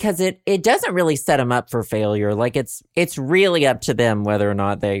because it doesn't really set them up for failure. It's really up to them whether or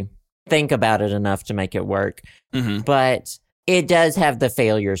not they think about it enough to make it work. But it does have the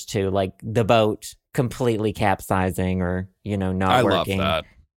failures too, like the boat completely capsizing or, not working. I love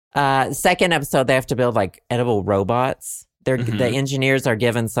that. Second episode, they have to build edible robots. The engineers are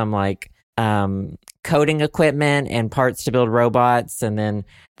given some coding equipment and parts to build robots, and then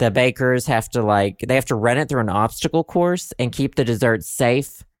the bakers have to run it through an obstacle course and keep the dessert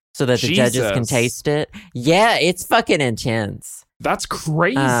safe so that the judges can taste it. Yeah, it's fucking intense. That's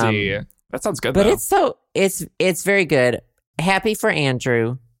crazy. That sounds good, but though. It's very good. Happy for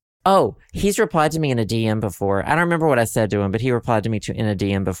Andrew. Oh, he's replied to me in a DM before. I don't remember what I said to him, but he replied to me in a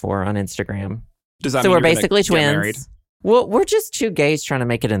DM before on Instagram. Does that so mean we're basically twins? Married? Well, we're just two gays trying to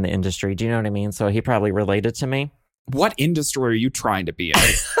make it in the industry. Do you know what I mean? So he probably related to me. What industry are you trying to be in?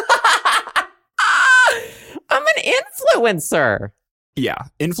 I'm an influencer. Yeah.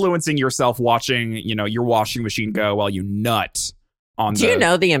 Influencing yourself, watching, your washing machine go while you nut on Do you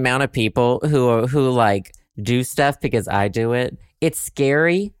know the amount of people who do stuff because I do it? It's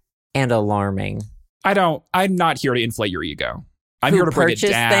scary and alarming. I'm not here to inflate your ego. I'm here to bring it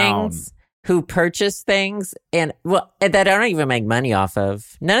down. Who purchase things and that I don't even make money off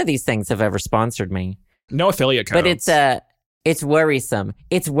of. None of these things have ever sponsored me. No affiliate codes. But it's worrisome.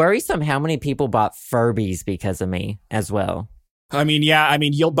 It's worrisome how many people bought Furbies because of me as well. But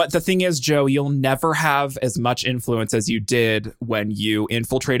the thing is, Joe, you'll never have as much influence as you did when you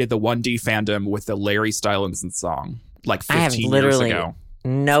infiltrated the 1D fandom with the Larry Stylinson song 15 years ago.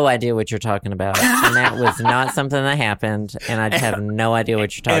 No idea what you're talking about, and that was not something that happened, and I have no idea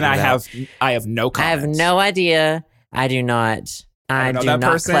what you're talking about. And I have no comment. I have no idea. I do not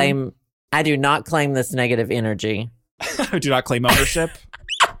claim this negative energy. I do not claim ownership.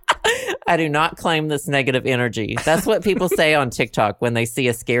 I do not claim this negative energy. That's what people say on TikTok when they see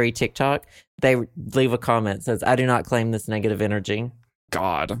a scary TikTok. They leave a comment that says, "I do not claim this negative energy."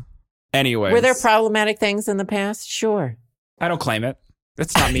 God. Anyways, were there problematic things in the past? Sure. I don't claim it.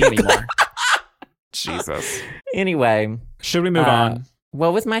 It's not me anymore. Jesus. Anyway. Should we move on?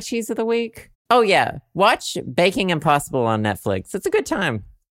 What was my cheese of the week? Oh, yeah. Watch Baking Impossible on Netflix. It's a good time.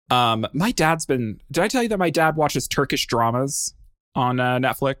 My dad's been... Did I tell you that my dad watches Turkish dramas on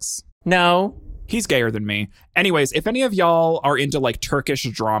Netflix? No. He's gayer than me. Anyways, if any of y'all are into like Turkish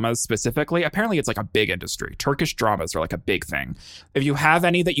dramas specifically, apparently it's like a big industry. Turkish dramas are like a big thing. If you have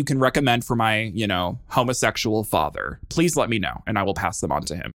any that you can recommend for my, homosexual father, please let me know and I will pass them on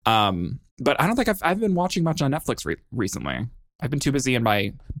to him. But I don't think I've been watching much on Netflix recently. I've been too busy in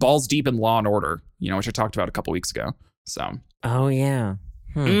my balls deep in Law and Order, which I talked about a couple weeks ago. So. Oh, yeah.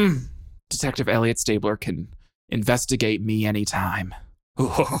 Detective Elliot Stabler can investigate me anytime.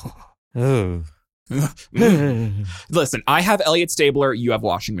 Ooh. Listen, I have Elliot Stabler. You have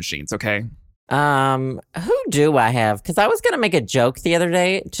washing machines, okay? Who do I have? Because I was going to make a joke the other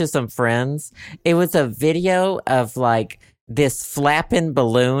day to some friends. It was a video of like this flapping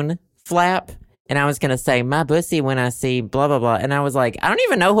balloon flap. And I was going to say, my pussy when I see blah, blah, blah. And I was like, I don't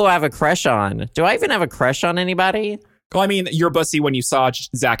even know who I have a crush on. Do I even have a crush on anybody? Well, I mean, your pussy when you saw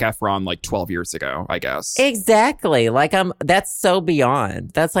Zac Efron like 12 years ago, I guess. Exactly. Like that's so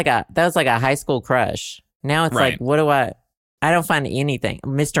beyond. That was like a high school crush. Now it's like, what do I don't find anything.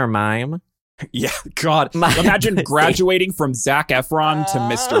 Mr. Mime. Yeah. God. Imagine graduating from Zac Efron to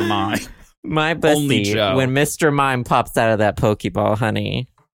Mr. Mime. My pussy when Mr. Mime pops out of that Pokeball, honey.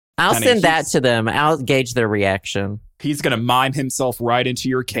 I'll send that to them. I'll gauge their reaction. He's going to mime himself right into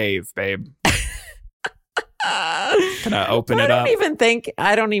your cave, babe. Gonna open it up.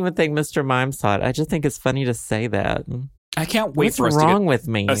 I don't even think Mr. Mime saw it. I just think it's funny to say that. I can't wait for us to get with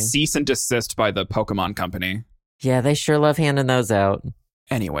me? A cease and desist by the Pokemon Company. Yeah, they sure love handing those out.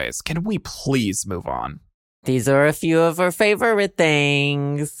 Anyways, can we please move on? These are a few of our favorite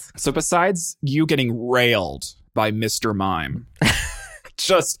things. So besides you getting railed by Mr. Mime,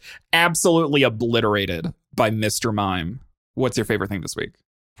 just absolutely obliterated by Mr. Mime, what's your favorite thing this week?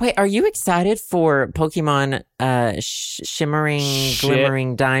 Wait, are you excited for Pokemon Shimmering,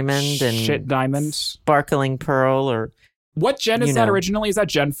 Glimmering Diamond and Shit Diamond, Sparkling Pearl? Or what gen is that originally? Is that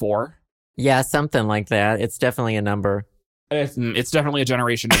Gen 4? Yeah, something like that. It's definitely a number. It's definitely a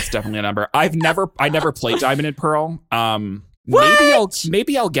generation. It's definitely a number. I never played Diamond and Pearl.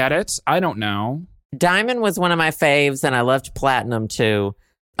 Maybe I'll get it. I don't know. Diamond was one of my faves, and I loved Platinum too.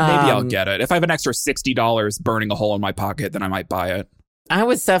 Maybe I'll get it. If I have an extra $60 burning a hole in my pocket, then I might buy it. I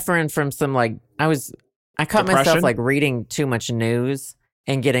was suffering from some I caught myself like reading too much news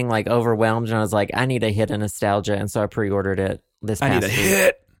and getting like overwhelmed, and I was like, I need a hit of nostalgia, and so I pre-ordered it this past week. I need a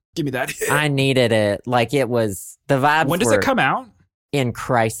hit. Give me that hit. I needed it. Like it was the vibes. When does it come out? In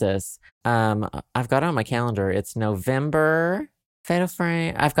Crisis. I've got it on my calendar. It's November. Fatal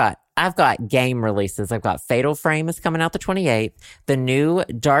Frame. I've got game releases. I've got Fatal Frame is coming out the 28th. The new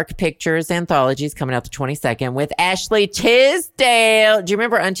Dark Pictures anthology is coming out the 22nd with Ashley Tisdale. Do you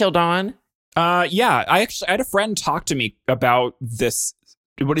remember Until Dawn? Yeah. I had a friend talk to me about this.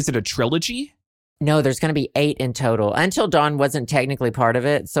 What is it? A trilogy? No, there's going to be 8 in total. Until Dawn wasn't technically part of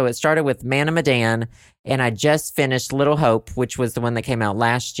it. So it started with Man of Medan, and I just finished Little Hope, which was the one that came out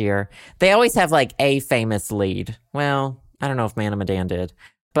last year. They always have like a famous lead. Well, I don't know if Man of Medan did.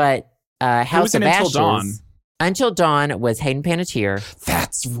 But House of Ashes. Until Dawn was Hayden Panettiere.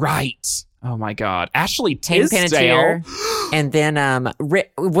 That's right. Oh my God. Ashley Tisdale. And then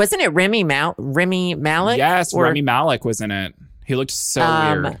wasn't it Remy Malik? Yes, Remy Malik was in it. He looked so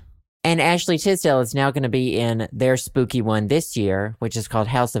weird. And Ashley Tisdale is now going to be in their spooky one this year, which is called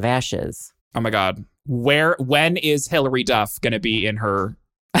House of Ashes. Oh my God. When is Hilary Duff going to be in her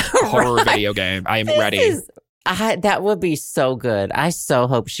horror video game? I am ready. That would be so good. I so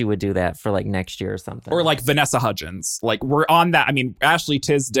hope she would do that for like next year or something. Or like Vanessa Hudgens. Like we're on that. I mean, Ashley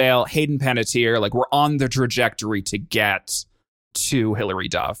Tisdale, Hayden Panettiere, like we're on the trajectory to get to Hilary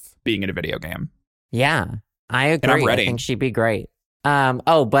Duff being in a video game. Yeah, I agree. And I'm ready. I think she'd be great.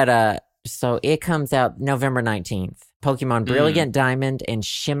 So it comes out November 19th. Pokemon Brilliant Diamond and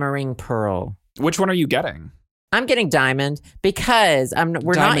Shimmering Pearl. Which one are you getting? I'm getting Diamond because we're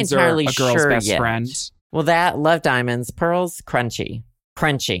Diamonds not entirely are a girl's sure best yet. Friend. Well, love Diamonds. Pearls, crunchy.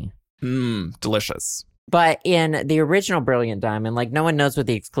 Delicious. But in the original Brilliant Diamond, like no one knows what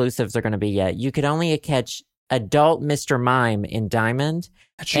the exclusives are going to be yet. You could only catch adult Mr. Mime in Diamond.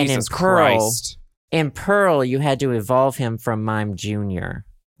 Jesus Christ. In Pearl, you had to evolve him from Mime Jr.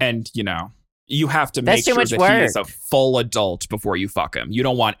 And, you have to make sure that he is a full adult before you fuck him. You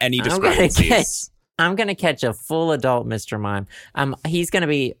don't want any discrepancies. I'm going to catch a full adult Mr. Mime. He's going to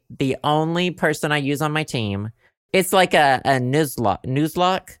be the only person I use on my team. It's like a Nuzlocke.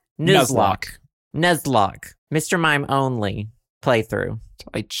 Mr. Mime only playthrough.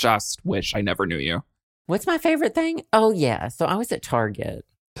 I just wish I never knew you. What's my favorite thing? Oh, yeah. So I was at Target.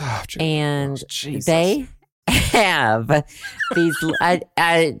 And they have these,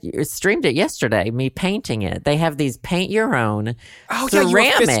 I streamed it yesterday, me painting it. They have these paint your own ceramics. Yeah, you were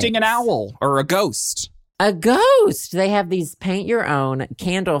fisting an owl or a ghost. A ghost. They have these paint your own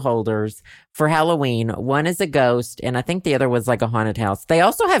candle holders for Halloween. One is a ghost, and I think the other was like a haunted house. They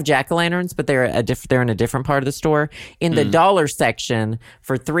also have jack-o'-lanterns, but they're in a different part of the store. In the dollar section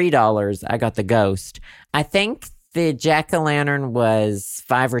for $3, I got the ghost. I think the jack-o'-lantern was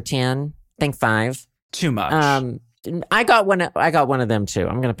 $5 or $10. I think $5. Too much. I got one of them too.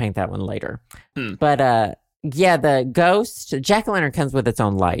 I'm gonna paint that one later. But yeah, the ghost jack-o'-lantern comes with its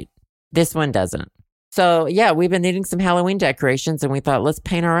own light. This one doesn't. So, yeah, we've been needing some Halloween decorations, and we thought, let's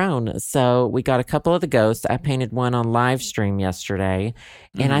paint our own. So we got a couple of the ghosts. I painted one on live stream yesterday,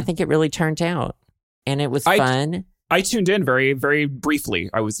 and I think it really turned out. And it was fun. I tuned in very, very briefly.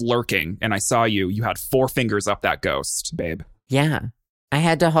 I was lurking, and I saw you. You had 4 fingers up that ghost, babe. Yeah. I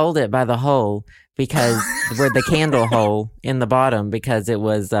had to hold it by the hole because where the candle hole in the bottom because it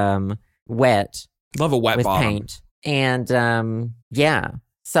was wet. Love a wet with bottom. Paint. And, yeah.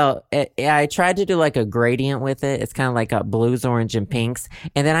 So I tried to do like a gradient with it. It's kind of like blues, orange, and pinks.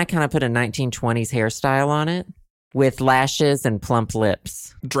 And then I kind of put a 1920s hairstyle on it with lashes and plump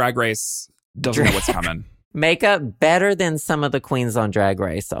lips. Drag Race doesn't know what's coming. Makeup better than some of the queens on Drag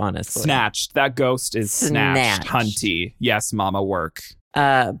Race, honestly. Snatched. That ghost is snatched. Hunty. Yes, mama work.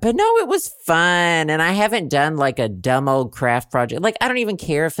 But no, it was fun. And I haven't done like a dumb old craft project. Like, I don't even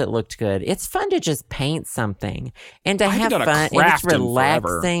care if it looked good. It's fun to just paint something and to have fun. And it's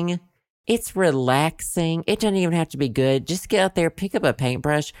relaxing. It's relaxing. It doesn't even have to be good. Just get out there, pick up a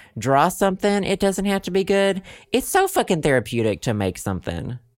paintbrush, draw something. It doesn't have to be good. It's so fucking therapeutic to make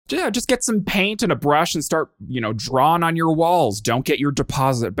something. Yeah, just get some paint and a brush and start, drawing on your walls. Don't get your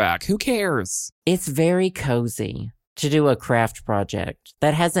deposit back. Who cares? It's very cozy to do a craft project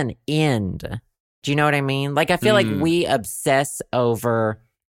that has an end. Do you know what I mean? Like, I feel like we obsess over,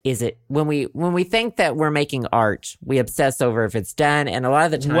 when we think that we're making art, we obsess over if it's done. And a lot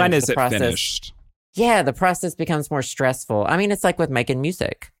of the time, when is it finished? Yeah, the process becomes more stressful. I mean, it's like with making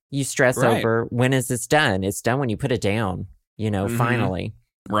music. You stress over, when is this done? It's done when you put it down, finally.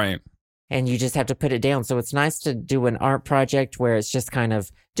 Right. And you just have to put it down. So it's nice to do an art project where it's just kind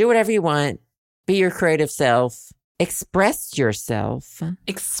of do whatever you want, be your creative self, express yourself. And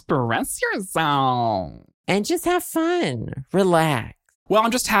just have fun. Relax. Well,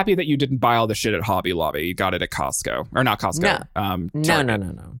 I'm just happy that you didn't buy all the shit at Hobby Lobby. You got it at Costco. Or not Costco.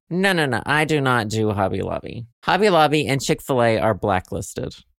 No. I do not do Hobby Lobby. Hobby Lobby and Chick-fil-A are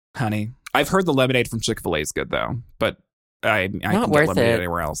blacklisted. Honey, I've heard the lemonade from Chick-fil-A is good, though. But I can get lemonade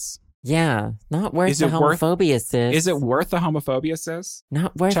anywhere else. Yeah, not worth the homophobia, sis. Is it worth the homophobia, sis?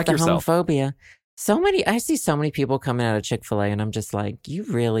 Not worth the homophobia. I see so many people coming out of Chick-fil-A, and I'm just like, you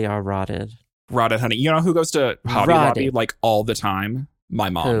really are rotted. Rotted, honey. You know who goes to Hobby Lobby like all the time?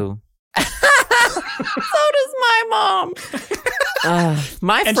 My mom. Who? So does my mom.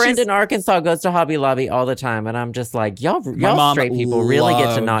 My friend in Arkansas goes to Hobby Lobby all the time, and I'm just like, y'all straight people really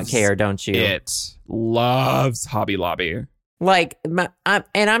get to not care, don't you? It loves Hobby Lobby. Like,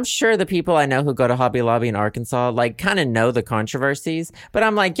 and I'm sure the people I know who go to Hobby Lobby in Arkansas, like, kind of know the controversies, but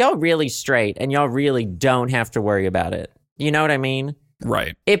I'm like, y'all really straight, and y'all really don't have to worry about it. You know what I mean?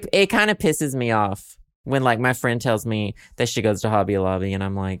 Right. It kind of pisses me off when, like, my friend tells me that she goes to Hobby Lobby, and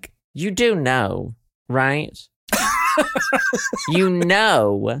I'm like, you do know, right? You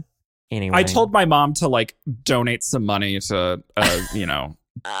know. Anyway. I told my mom to, like, donate some money to,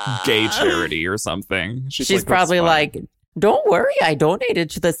 gay charity or something. She's probably like, don't worry, I donated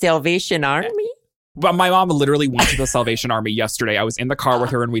to the Salvation Army. But my mom literally went to the Salvation Army yesterday. I was in the car with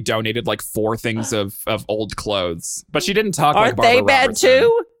her and we donated like 4 things of old clothes. But she didn't talk like Barbara Aren't they bad Robertson.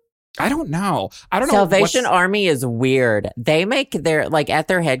 too? I don't know. Salvation Army is weird. They make their, like, at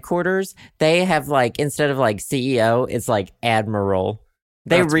their headquarters, they have, like, instead of, like, CEO, it's, like, Admiral.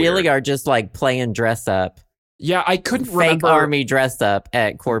 They really are just, like, playing dress up. Yeah, I couldn't remember. Fake army dress up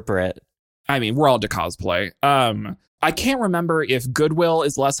at corporate. I mean, we're all into cosplay. I can't remember if Goodwill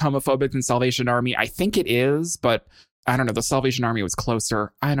is less homophobic than Salvation Army. I think it is, but I don't know. The Salvation Army was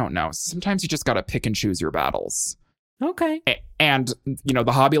closer. I don't know. Sometimes you just got to pick and choose your battles. Okay. And,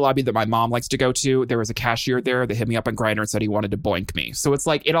 the Hobby Lobby that my mom likes to go to, there was a cashier there that hit me up on Grindr and said he wanted to boink me. So it's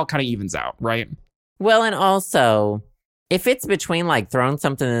like, it all kind of evens out, right? Well, and also, if it's between, like, throwing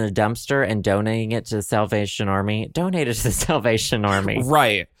something in a dumpster and donating it to the Salvation Army, donate it to the Salvation Army.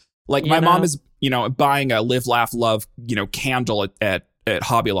 Right. Like, my mom is, buying a Live, Laugh, Love, candle at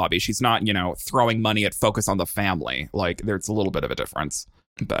Hobby Lobby. She's not, throwing money at Focus on the Family. Like, there's a little bit of a difference.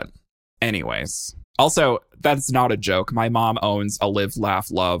 But Anyways. Also, that's not a joke. My mom owns a Live,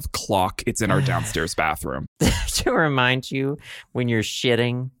 Laugh, Love clock. It's in our downstairs bathroom. To remind you when you're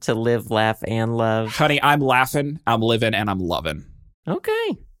shitting to live, laugh, and love. Honey, I'm laughing, I'm living, and I'm loving.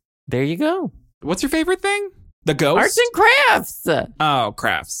 Okay. There you go. What's your favorite thing? The ghost? Arts and crafts. Oh,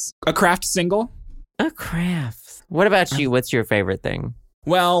 crafts. A craft single? A craft. What about you? What's your favorite thing?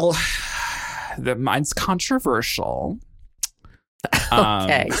 Well, mine's controversial.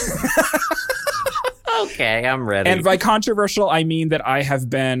 Okay. Okay, I'm ready. And by controversial, I mean that I've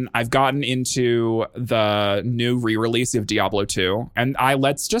gotten into the new re-release of Diablo 2. And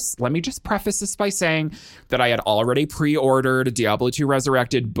let me just preface this by saying that I had already pre-ordered Diablo 2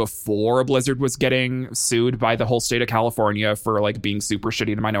 Resurrected before Blizzard was getting sued by the whole state of California for like being super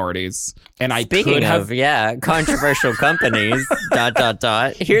shitty to minorities. And Speaking of controversial companies, ...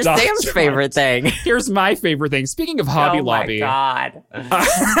 Here's Sam's favorite thing. Here's my favorite thing. Speaking of Hobby Lobby. Oh my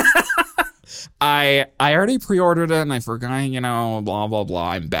God. I already pre-ordered it and I forgot, blah, blah,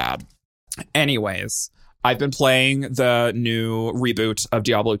 blah. I'm bad. Anyways, I've been playing the new reboot of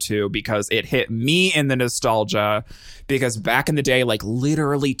Diablo 2 because it hit me in the nostalgia. Because back in the day, like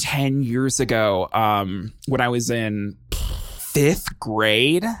literally 10 years ago, when I was in 5th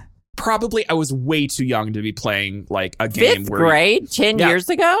grade, probably I was way too young to be playing like a game. 5th grade? 10 years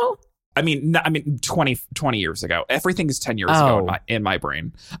ago? I mean, 20 years ago. Everything is 10 years ago in my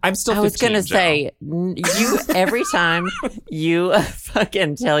brain. I'm still 15, I was going to say, you every time you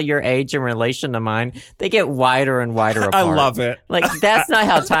fucking tell your age in relation to mine, they get wider and wider apart. I love it. Like, that's not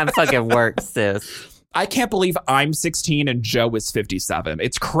how time fucking works, sis. I can't believe I'm 16 and Joe is 57.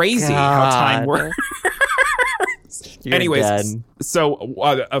 It's crazy how time works. Anyways, dead. So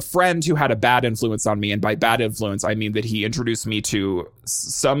a friend who had a bad influence on me, and by bad influence, I mean that he introduced me to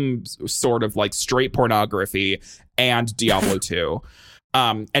some sort of like straight pornography and Diablo 2.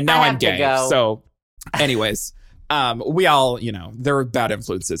 And now I'm gay. So anyways, we all, there are bad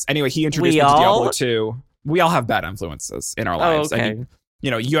influences. Anyway, he introduced me to Diablo 2. We all have bad influences in our lives. Okay. I mean,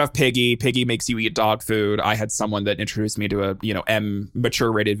 you have Piggy. Piggy makes you eat dog food. I had someone that introduced me to a, M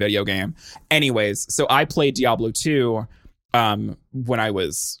mature rated video game. Anyways, so I played Diablo 2 when I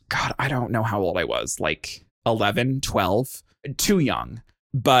was, God, I don't know how old I was, like 11, 12, too young.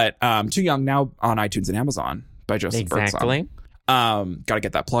 But Too Young now on iTunes and Amazon by Joseph Exactly. Birdsong. Got to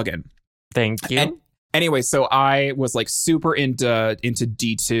get that plug-in. Thank you. Anyway, so I was like super into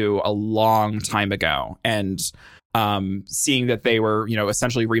D2 a long time ago, and seeing that they were,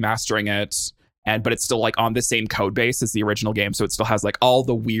 essentially remastering it, but it's still like on the same code base as the original game. So it still has like all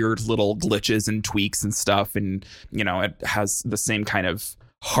the weird little glitches and tweaks and stuff. And, it has the same kind of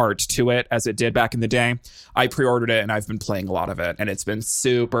heart to it as it did back in the day. I pre-ordered it and I've been playing a lot of it, and it's been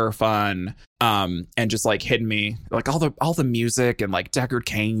super fun. And just like hitting me, like all the music and like Deckard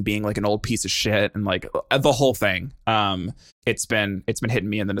Cain being like an old piece of shit and like the whole thing. It's been hitting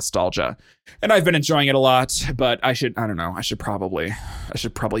me in the nostalgia, and I've been enjoying it a lot. But I should probably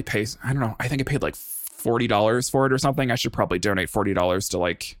pay. I don't know. I think I paid like $40 for it or something. I should probably donate $40 to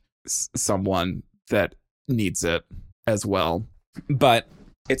like someone that needs it as well. But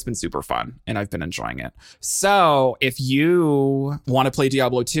it's been super fun, and I've been enjoying it. So if you want to play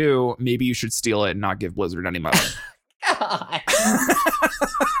Diablo 2, maybe you should steal it and not give Blizzard any money. God.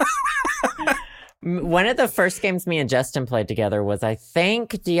 One of the first games me and Justin played together was, I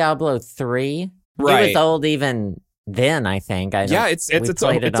think, Diablo 3. Right. It was old even then, I think. It's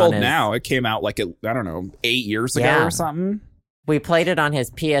old now. It came out like, 8 years ago or something. We played it on his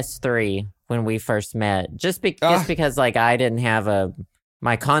PS3 when we first met, just because like I didn't have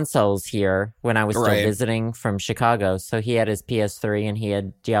my consoles here when I was still visiting from Chicago. So he had his PS3 and he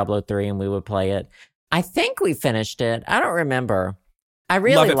had Diablo 3 and we would play it. I think we finished it. I don't remember. I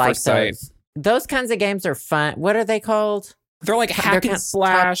really like those. Those kinds of games are fun. What are they called? They're like hack and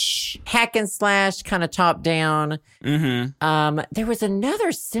slash, kind of top down. Mm-hmm. There was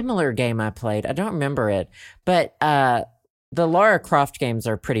another similar game I played. I don't remember it, but the Lara Croft games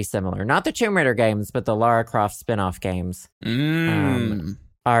are pretty similar. Not the Tomb Raider games, but the Lara Croft spin-off games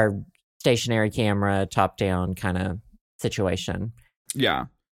are stationary camera, top-down kind of situation. Yeah.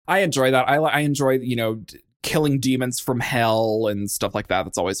 I enjoy that. I enjoy, killing demons from hell and stuff like that.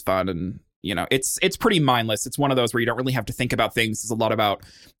 That's always fun. And, it's pretty mindless. It's one of those where you don't really have to think about things. It's a lot about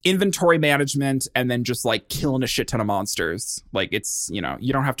inventory management and then just like killing a shit ton of monsters. Like it's, you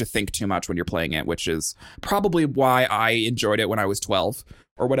don't have to think too much when you're playing it, which is probably why I enjoyed it when I was 12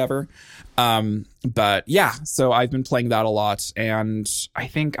 or whatever. But yeah, so I've been playing that a lot, and I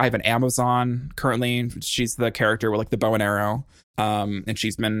think I have an Amazon currently. She's the character with like the bow and arrow. And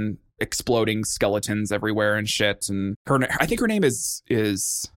she's been exploding skeletons everywhere and shit. And I think her name is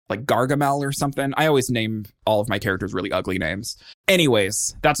like Gargamel or something. I always name all of my characters really ugly names.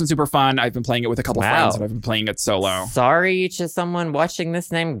 Anyways, that's been super fun. I've been playing it with a couple friends, and I've been playing it solo. Sorry to someone watching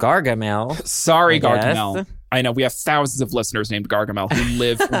this named Gargamel. Sorry, Gargamel. I know we have thousands of listeners named Gargamel who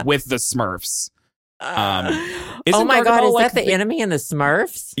live with the Smurfs. Oh my God, is that the enemy in the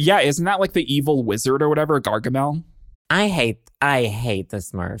Smurfs? Yeah, isn't that like the evil wizard or whatever, Gargamel? I hate the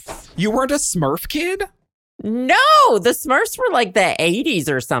Smurfs. You weren't a Smurf kid? No, the Smurfs were like the 80s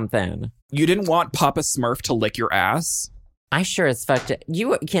or something. You didn't want Papa Smurf to lick your ass? I sure as fuck did.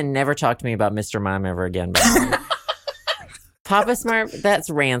 You can never talk to me about Mr. Mime ever again. Papa Smurf, that's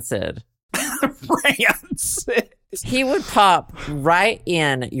rancid. Rancid. He would pop right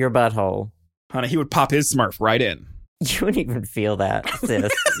in your butthole. Honey, he would pop his Smurf right in. You wouldn't even feel that,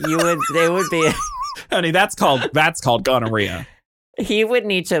 sis. They would be... Honey, that's called gonorrhea. He would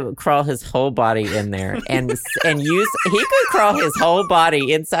need to crawl his whole body in there and use... He could crawl his whole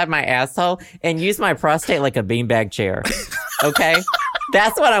body inside my asshole and use my prostate like a beanbag chair. Okay?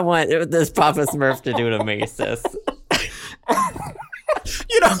 That's what I want this Papa Smurf to do to me, sis.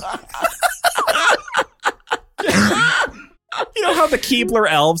 You know... You know how the Keebler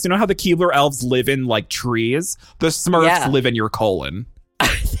elves live in like trees? The Smurfs live in your colon.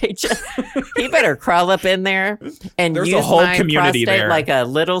 He better crawl up in there and There's use a whole my community prostate there. like a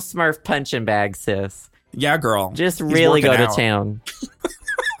little Smurf punching bag, sis. Yeah, girl. Just really go to town.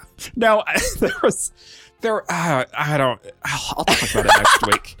 No, I don't. I'll talk about it next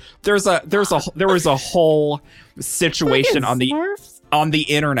week. There was a whole situation on the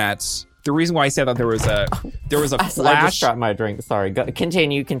internet. The reason why I said that there was a flash. I just dropped my drink. Sorry.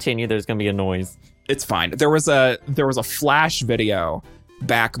 Continue. There's gonna be a noise. It's fine. There was a flash video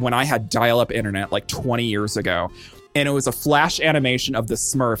back when I had dial-up internet like 20 years ago, and it was a flash animation of the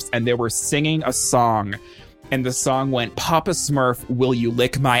Smurfs, and they were singing a song, and the song went, "Papa Smurf, will you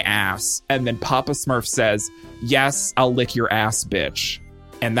lick my ass?" And then Papa Smurf says, "Yes, I'll lick your ass, bitch."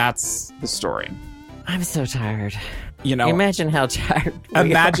 And that's the story. I'm so tired. You know, imagine how tired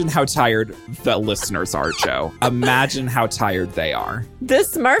how tired the listeners are, Joe. Imagine how tired they are. The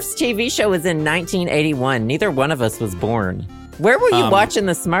Smurfs TV show was in 1981. Neither one of us was born. Where were you watching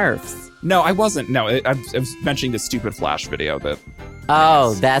the Smurfs? No, I wasn't. No, I was mentioning the stupid Flash video that...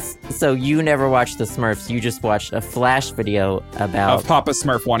 Oh, so you never watched the Smurfs. You just watched a Flash video about... Of Papa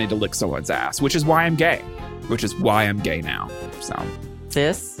Smurf wanting to lick someone's ass, which is why I'm gay. Which is why I'm gay now, so...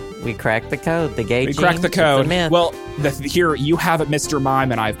 Sis, we cracked the code. The gay gene. We cracked the code. It's a myth. Well, here you have it, Mr.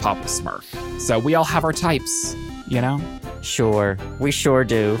 Mime, and I have Papa Smurf. So we all have our types, you know? Sure. We sure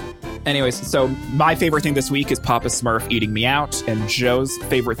do. Anyways, so my favorite thing this week is Papa Smurf eating me out, and Joe's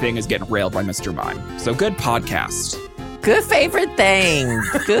favorite thing is getting railed by Mr. Mime. So good podcast. Good favorite things.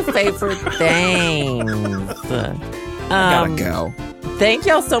 Good favorite things. Gotta go. Thank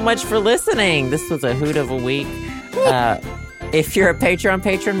y'all so much for listening. This was a hoot of a week. If you're a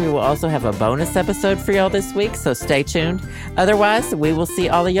patron, we will also have a bonus episode for y'all this week, so stay tuned. Otherwise, we will see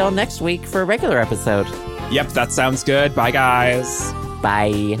all of y'all next week for a regular episode. Yep, that sounds good. Bye, guys.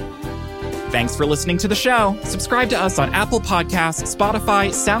 Bye. Thanks for listening to the show. Subscribe to us on Apple Podcasts,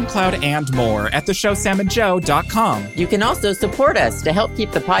 Spotify, SoundCloud, and more at theshowsamandjoe.com. You can also support us to help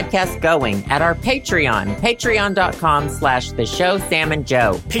keep the podcast going at our Patreon,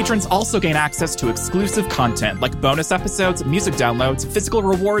 patreon.com/theshowsamandjoe. Patrons also gain access to exclusive content like bonus episodes, music downloads, physical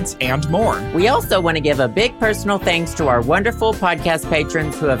rewards, and more. We also want to give a big personal thanks to our wonderful podcast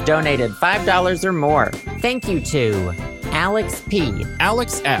patrons who have donated $5 or more. Thank you to Alex P.,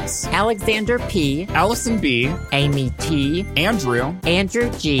 Alex S., Alexander P., Allison B., Amy T., Andrew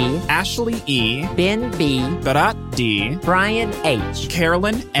G., Ashley E., Ben B., Barat D., Brian H.,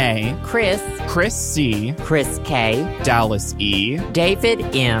 Carolyn A., Chris C., Chris K., Dallas E., David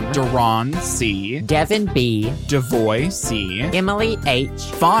M., Duran C., Devin B., Devoy C., Emily H.,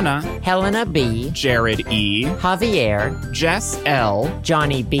 Fauna, Helena B., Jared E., Javier, Jess L.,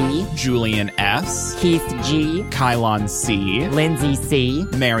 Johnny B., Julian S., Keith G., Kylon C., Lindsay C.,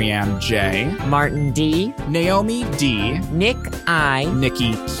 Marianne J., Martin D., Naomi D., Nick I.,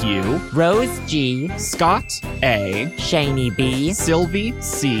 Nikki Q., Rose G., Scott A., Shani B., Sylvie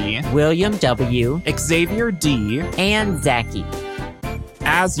C., William W., Xavier D., and Zachy.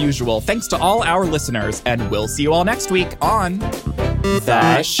 As usual, thanks to all our listeners, and we'll see you all next week on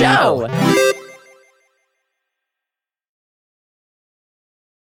The Show.